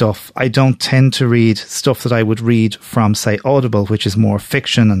 factual stuff. I don't tend to read stuff that I would read from, say, Audible, which is more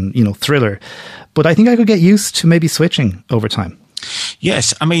fiction and, thriller. But I think I could get used to maybe switching over time.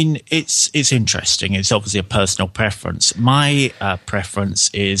 Yes, I mean, it's interesting. It's obviously a personal preference. My preference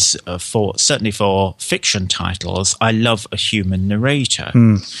is certainly for fiction titles. I love a human narrator.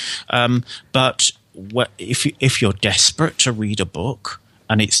 But if you're desperate to read a book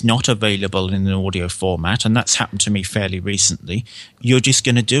and it's not available in an audio format, and that's happened to me fairly recently, you're just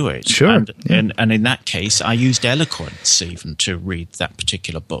going to do it. Sure. And in that case, I used Eloquence even to read that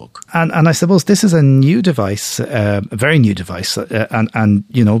particular book. And I suppose this is a new device, a very new device, and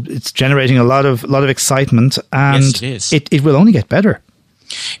it's generating a lot of excitement, and yes, it is. It will only get better.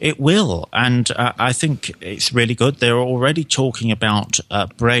 It will, and I think it's really good. They're already talking about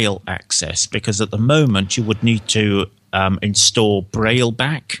Braille access, because at the moment you would need to install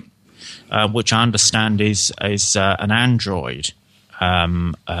BrailleBack, which I understand is an Android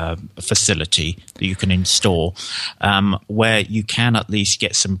facility that you can install, where you can at least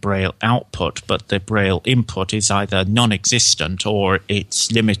get some Braille output, but the Braille input is either non-existent or it's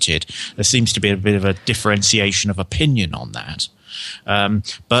limited. There seems to be a bit of a differentiation of opinion on that.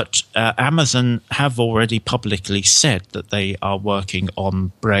 But Amazon have already publicly said that they are working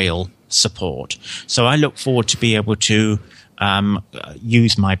on Braille support. So I look forward to be able to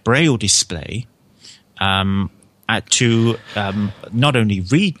use my Braille display to not only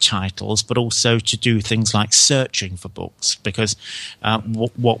read titles, but also to do things like searching for books. Because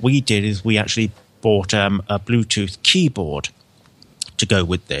what we did is we actually bought a Bluetooth keyboard to go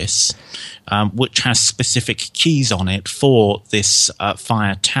with this, which has specific keys on it for this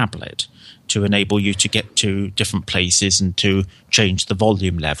Fire tablet to enable you to get to different places and to change the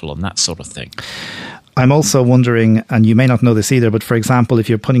volume level and that sort of thing. I'm also wondering, and you may not know this either, but for example, if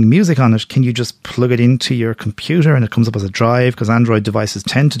you're putting music on it, can you just plug it into your computer and it comes up as a drive? Because Android devices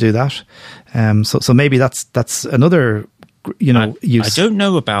tend to do that. So maybe that's another use. I don't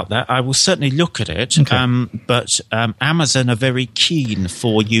know about that. I will certainly look at it. Okay. But Amazon are very keen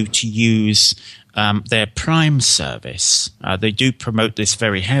for you to use their Prime service. They do promote this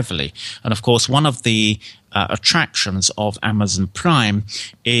very heavily. And of course, one of the attractions of Amazon Prime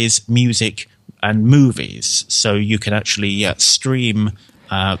is music and movies. So you can actually stream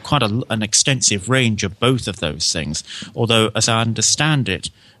quite an extensive range of both of those things. Although, as I understand it,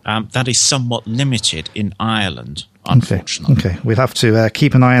 that is somewhat limited in Ireland, unfortunately. Okay. We'll have to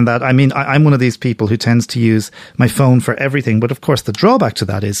keep an eye on that. I mean, I'm one of these people who tends to use my phone for everything. But of course, the drawback to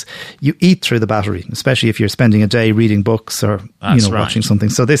that is you eat through the battery, especially if you're spending a day reading books or watching something.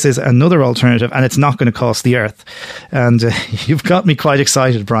 So this is another alternative, and it's not going to cost the earth. And you've got me quite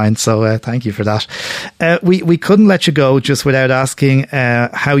excited, Brian. So thank you for that. We couldn't let you go just without asking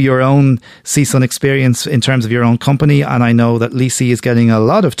how your own CSUN experience in terms of your own company. And I know that Lisi is getting a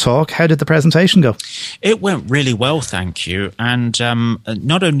lot of talk. How did the presentation go? It went really well, thank you. And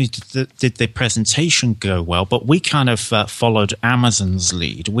not only did the presentation go well, but we kind of followed Amazon's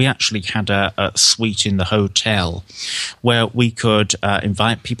lead. We actually had a suite in the hotel where we could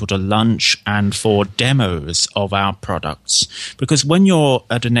invite people to lunch and for demos of our products. Because when you're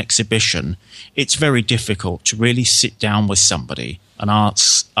at an exhibition, it's very difficult to really sit down with somebody and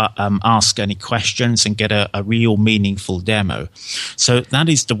ask any questions and get a real meaningful demo. So that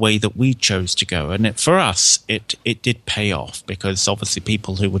is the way that we chose to go. And for us, it did pay off, because obviously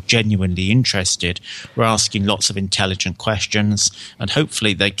people who were genuinely interested were asking lots of intelligent questions, and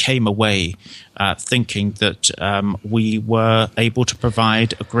hopefully they came away thinking that we were able to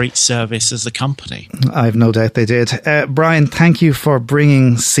provide a great service as a company. I've no doubt they did. Brian, thank you for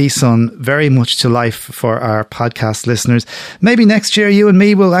bringing CSUN very much to life for our podcast listeners. Maybe next year you and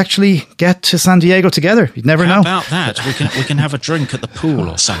me will actually get to San Diego together. You'd never know. How about that? We can have a drink at the pool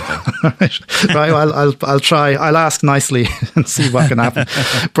or something. Right. Well, I'll try. I'll ask nicely and see what can happen.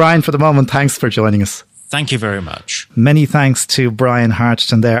 Brian, for the moment, thanks for joining us. Thank you very much. Many thanks to Brian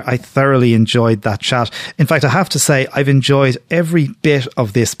Hartton there. I thoroughly enjoyed that chat. In fact, I have to say, I've enjoyed every bit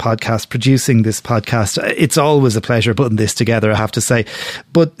of this podcast, producing this podcast. It's always a pleasure putting this together, I have to say.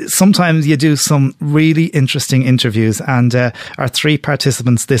 But sometimes you do some really interesting interviews, and our 3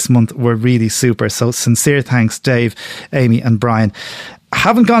 participants this month were really super. So sincere thanks, Dave, Amy and Brian. I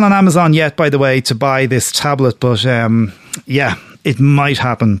haven't gone on Amazon yet, by the way, to buy this tablet, but it might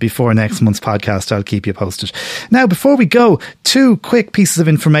happen before next month's podcast. I'll keep you posted. Now, before we go, 2 quick pieces of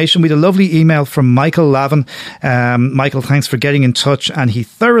information. We had a lovely email from Michael Lavin. Michael, thanks for getting in touch. And he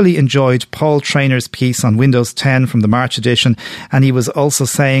thoroughly enjoyed Paul Trainor's piece on Windows 10 from the March edition. And he was also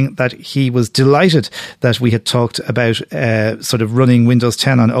saying that he was delighted that we had talked about sort of running Windows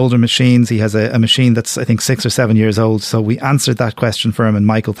 10 on older machines. He has a machine that's, I think, 6 or 7 years old. So we answered that question for him. And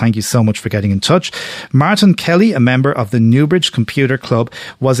Michael, thank you so much for getting in touch. Martin Kelly, a member of the Newbridge Computer Club,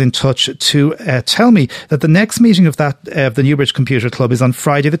 was in touch to tell me that the next meeting of the Newbridge Computer Club is on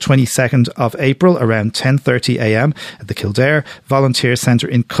Friday the 22nd of April around 10:30 a.m. at the Kildare Volunteer Centre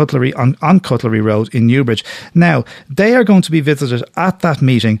in Cutlery on Cutlery Road in Newbridge. Now, they are going to be visited at that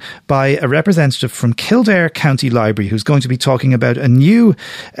meeting by a representative from Kildare County Library, who's going to be talking about a new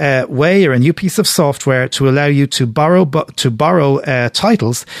way or a new piece of software to allow you to borrow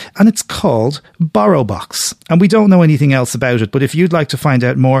titles, and it's called BorrowBox. And we don't know anything else about it, but if you'd like to find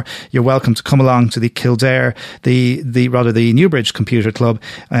out more, you're welcome to come along to the Kildare, the Newbridge Computer Club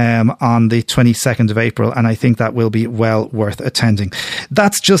on the 22nd of April, and I think that will be well worth attending.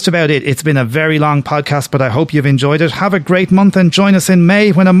 That's just about it. It's been a very long podcast, but I hope you've enjoyed it. Have a great month and join us in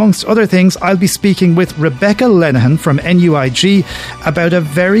May when, amongst other things, I'll be speaking with Rebecca Lenihan from NUIG about a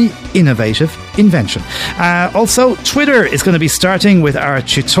very innovative invention. Also, Twitter is going to be starting with our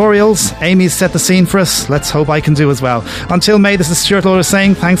tutorials. Amy's set the scene for us. Let's hope I can do as well. Until May, this is Stuart Lawler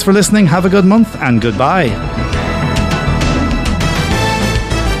saying thanks for listening, have a good month, and goodbye.